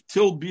yichus brief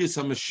till bias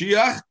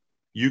hamashiach.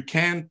 You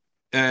can't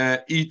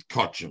eat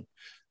kotche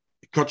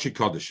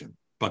kodeshim.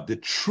 But the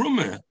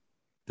truma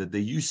that they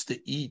used to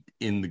eat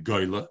in the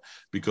goyla,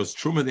 because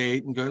truma they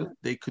ate in goyla,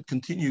 they could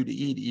continue to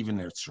eat even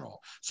Eretz.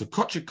 So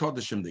kotche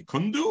kodeshim they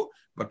couldn't do,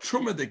 but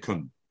truma they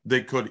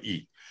could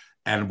eat.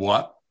 And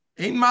what?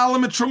 Ain't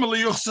malam et truma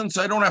liyuchsin,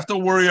 so I don't have to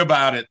worry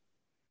about it.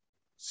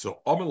 So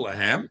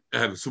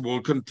so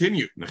we'll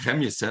continue.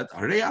 Nehemiah said,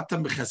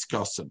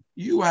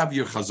 you have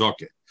your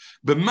chazakah.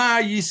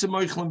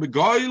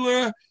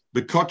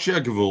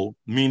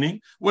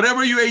 Meaning,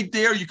 whatever you ate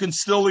there, you can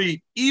still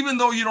eat, even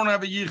though you don't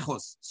have a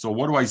yichus. So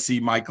what do I see,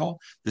 Michael?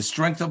 The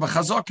strength of a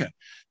chazakah.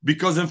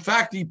 Because in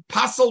fact, he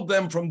puzzled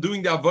them from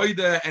doing the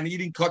avodah and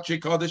eating kotche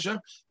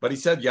kodesha, but he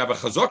said, you have a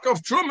chazakah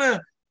of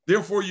truma,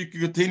 therefore, you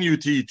can continue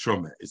to eat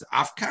truma. Is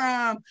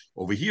afkan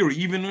over here,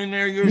 even in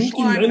there, you're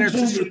truma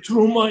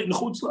in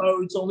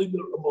chutzlar. It's only the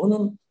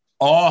rabbanim.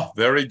 Oh,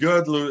 very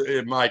good,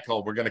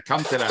 Michael. We're going to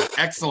come to that.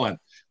 Excellent.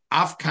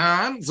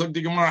 Afkan, so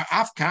the Gemara,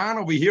 afkan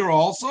over here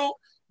also.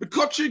 The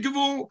kotche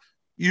gevul,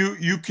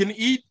 you can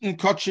eat in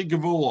kotche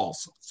gevul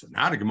also. So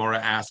now the Gemara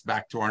asked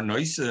back to our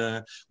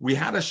noisa. We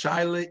had a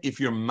shaila if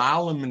you're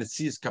malam and it's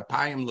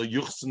kapayim lo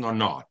yuchsin or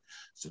not.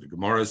 So the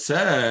Gemara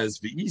says,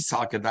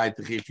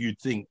 if you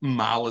think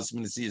malas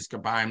minasias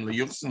kabayim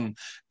leyuchsen,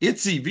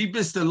 itzi, wie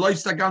bist du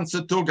läufst der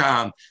ganze Tag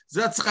an?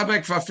 Setz dich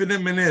weg für 5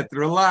 Minuten,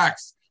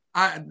 relax.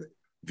 And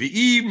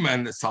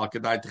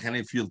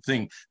if you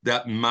think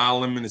that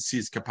malam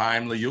minasias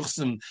kabayim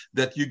leyuchsen,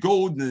 that you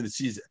go to the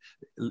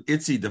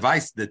itzi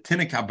device the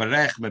tinik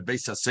haberech me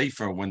beisa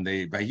sefer when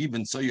they by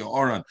even so your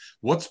oran.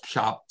 What's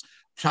pshat?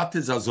 Pshat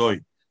is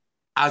azoy.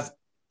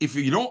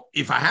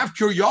 If I have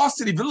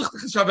curiosity, will ich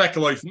dich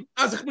weglaufen.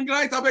 Also ich bin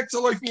bereit,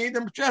 wegzulaufen,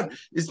 jedem Bescheid.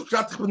 Ich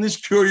bin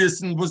nicht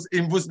curious, in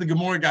was the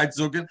Gemara geht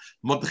sagen.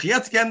 Aber ich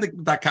jetzt gerne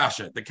the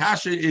Kasha. The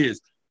Kasha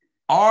is,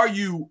 are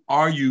you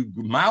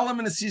malam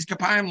in the seas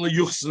kapayim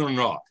leyuchsen or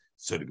not?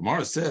 So the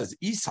Gemara says,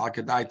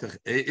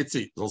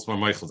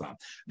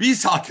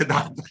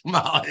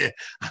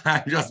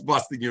 I'm just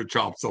busting your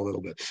chops a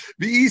little bit.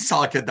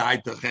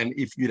 And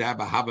if you'd have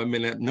a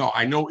minute, no,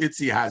 I know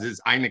Itzi has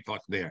his Einikach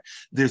there.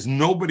 There's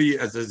nobody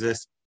as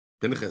this.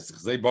 The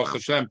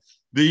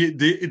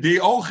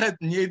Ochet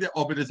Nede,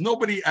 but there's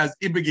nobody as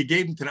Ibe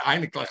gegeben to the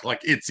Einikach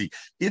like Itzi.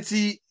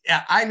 Itzi,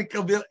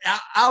 Einikach will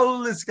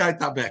alles geht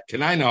da weg.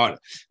 Can I know?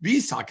 Wie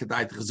sagt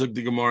gesagt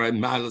die Gemara in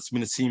Malas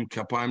Minasim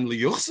Kapayim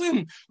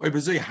Liyuchsim? Or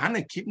so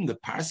Hannah keeping the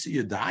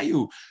Parsi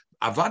Yadayu.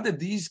 Avada,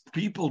 these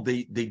people,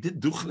 they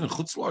did duchen and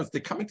chutzlars.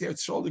 They're coming to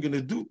Eretz, they're going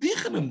to do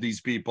dichenim, these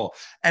people.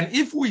 And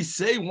if we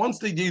say once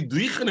they do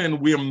dichenim,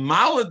 we're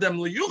malad them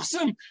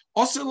liyuchsim,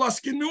 osir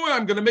laskinua,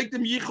 I'm going to make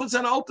them yichus,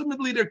 and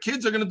ultimately their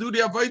kids are going to do the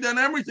avodah and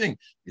everything.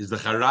 Is the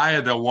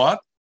charaya that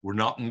what? We're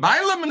not in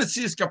Mailam and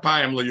Asiyas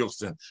Kapayim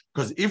Leyuchsin.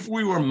 Because if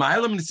we were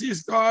Mailam and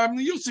Asiyas Kapayim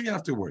Leyuchsin, you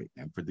have to worry.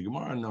 And for the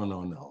Gemara,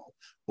 no.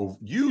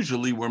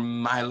 Usually we're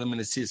Mailam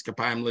and Asiyas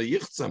Kapayim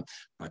Leyuchsin.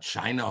 But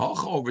Shaina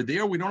Hocha over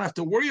there, we don't have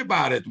to worry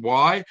about it.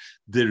 Why?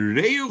 The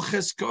Reu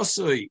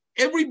Cheskosoi.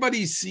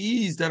 Everybody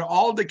sees that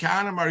all the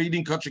Kahanim are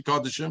eating Kotche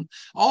Kodeshim.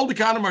 All the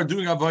Kahanim are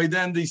doing Avodah,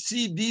 and they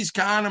see these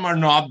Kahanim are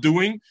not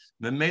doing.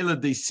 the Mela,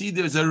 they see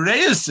there's a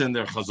reis in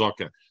their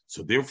chazaka.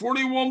 So therefore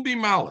they won't be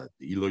malad.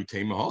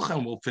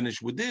 And we'll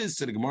finish with this.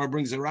 So the Gemara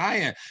brings a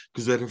raya,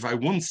 because if I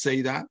wouldn't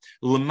say that,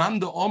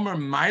 according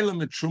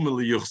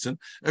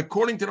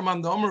to the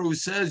Manda Omer, who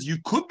says you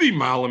could be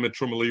malam at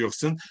Truma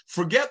liyuchsin,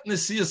 forget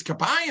Nesias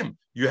Kapayim.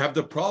 You have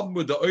the problem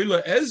with the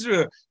Oila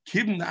Ezra,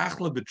 Kibn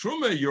Achla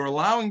Betruma. You're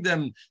allowing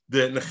them,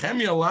 the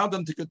Nehemiah allowed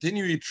them to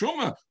continue eat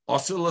Truma.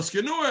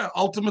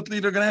 Ultimately,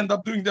 they're going to end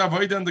up doing the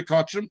Avodah and the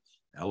Kachim.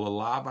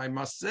 Elalav, I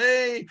must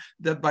say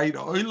that by the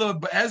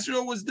Oila Ezra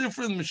was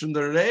different. Mission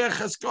the Reach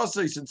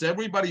Haskosei, since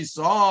everybody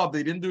saw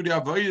they didn't do the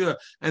Avodah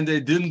and they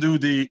didn't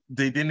eat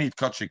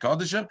Kachi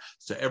Kadishim,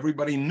 so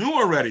everybody knew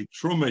already.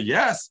 Truma,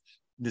 yes.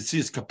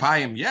 Nesias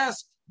Kapayim,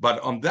 yes. But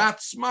on that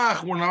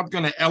smach, we're not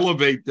going to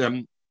elevate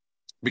them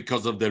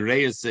because of the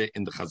Reis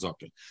in the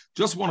Chazakah.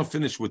 Just want to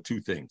finish with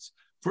two things.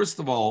 First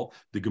of all,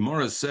 the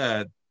Gemara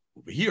said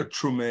over here,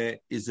 Truma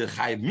is a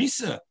Chayiv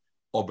Misa.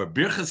 Over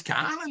Birchas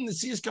Kahanan,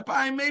 Nesias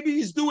Kapayim, maybe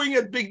he's doing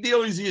it, big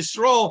deal, he's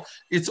Yisrael.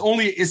 It's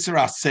only Isser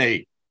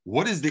Aseh.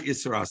 What is the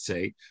Isser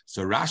Aseh?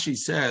 So Rashi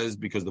says,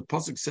 because the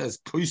Pasuk says,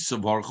 Kois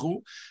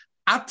Savarchu,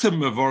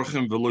 Atem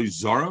mevarchim v'lo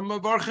zorim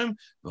mevarchim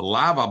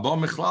v'lav abo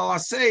mechlal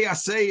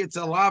asay. It's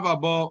a lav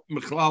abo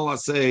mechlal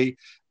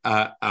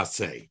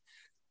asay.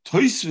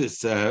 Tosfos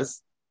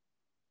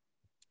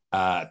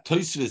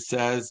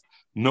says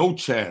no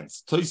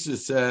chance. Tosfos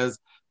says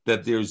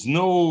that there's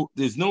no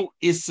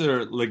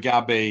iser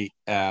legabe.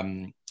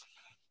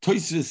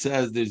 Tosfos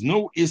says there's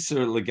no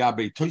iser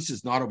legabe.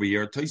 Tosfos not over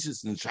here.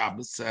 Tosfos in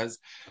Shabbos says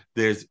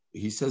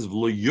he says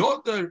lo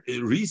yoder.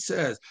 He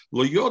says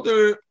lo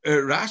yoder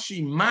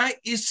Rashi my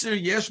iser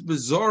yesh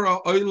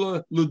bezora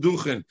oila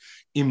luduchen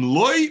im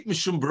loy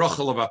mishum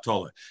brachal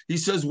avatola. He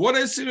says what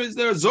iser is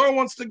there? Zora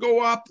wants to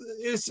go up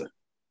iser.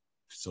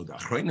 So the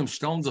Achreinim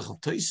stellen sich auf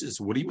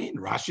Tosfos. What do you mean?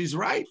 Rashi's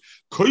right.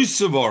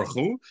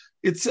 Koisavarchu.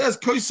 It says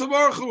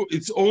koisavarchu.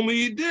 It's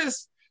only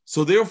this.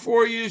 So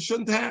therefore you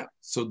shouldn't have.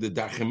 So the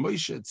Dachim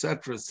Moshe,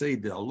 etc., say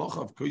the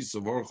halacha of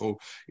koisavarchu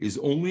is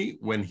only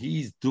when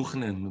he's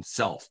duchen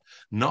himself,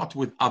 not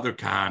with other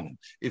kahanim.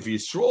 If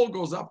Yisrael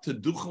goes up to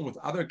duchen with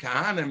other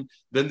kahanim,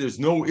 then there's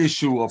no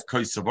issue of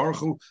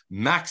koisavarchu.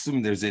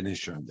 Maximum, there's an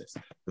issue on this.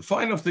 The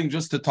final thing,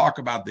 just to talk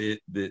about the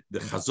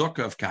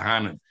chazaka of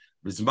kahanim.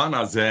 Bizman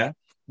hazeh.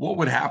 What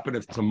would happen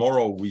if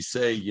tomorrow we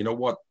say, you know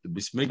what, the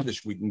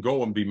Bismikdash, we can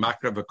go and be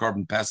Makrev a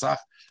Korban Pesach?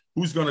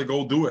 Who's going to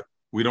go do it?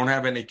 We don't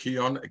have any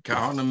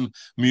Kahanim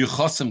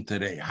Miyuchasim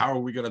today. How are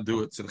we going to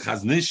do it? So the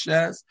Chaznish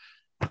says,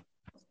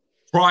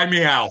 try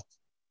me out.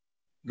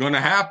 Going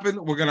to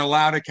happen, we're going to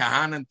allow the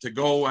Kahanim to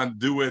go and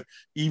do it,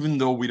 even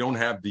though we don't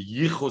have the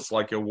Yichus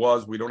like it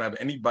was. We don't have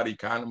anybody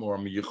Kahanim or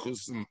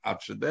Yichusim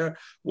there.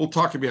 We'll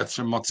talk about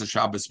Shemotza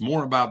Shabbos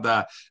more about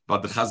that.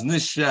 But the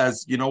Chaznish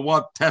says, you know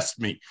what, test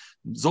me.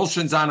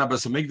 Zolshen Zana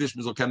Basamigdish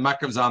Mizoken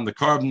Makav on the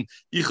carbon,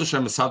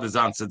 Ichashem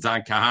Sadazan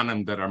Sadzan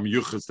Kahanim that are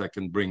Miyuchas that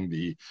can bring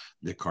the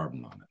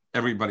carbon on it.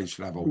 Everybody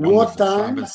should have a wonderful Shabbos.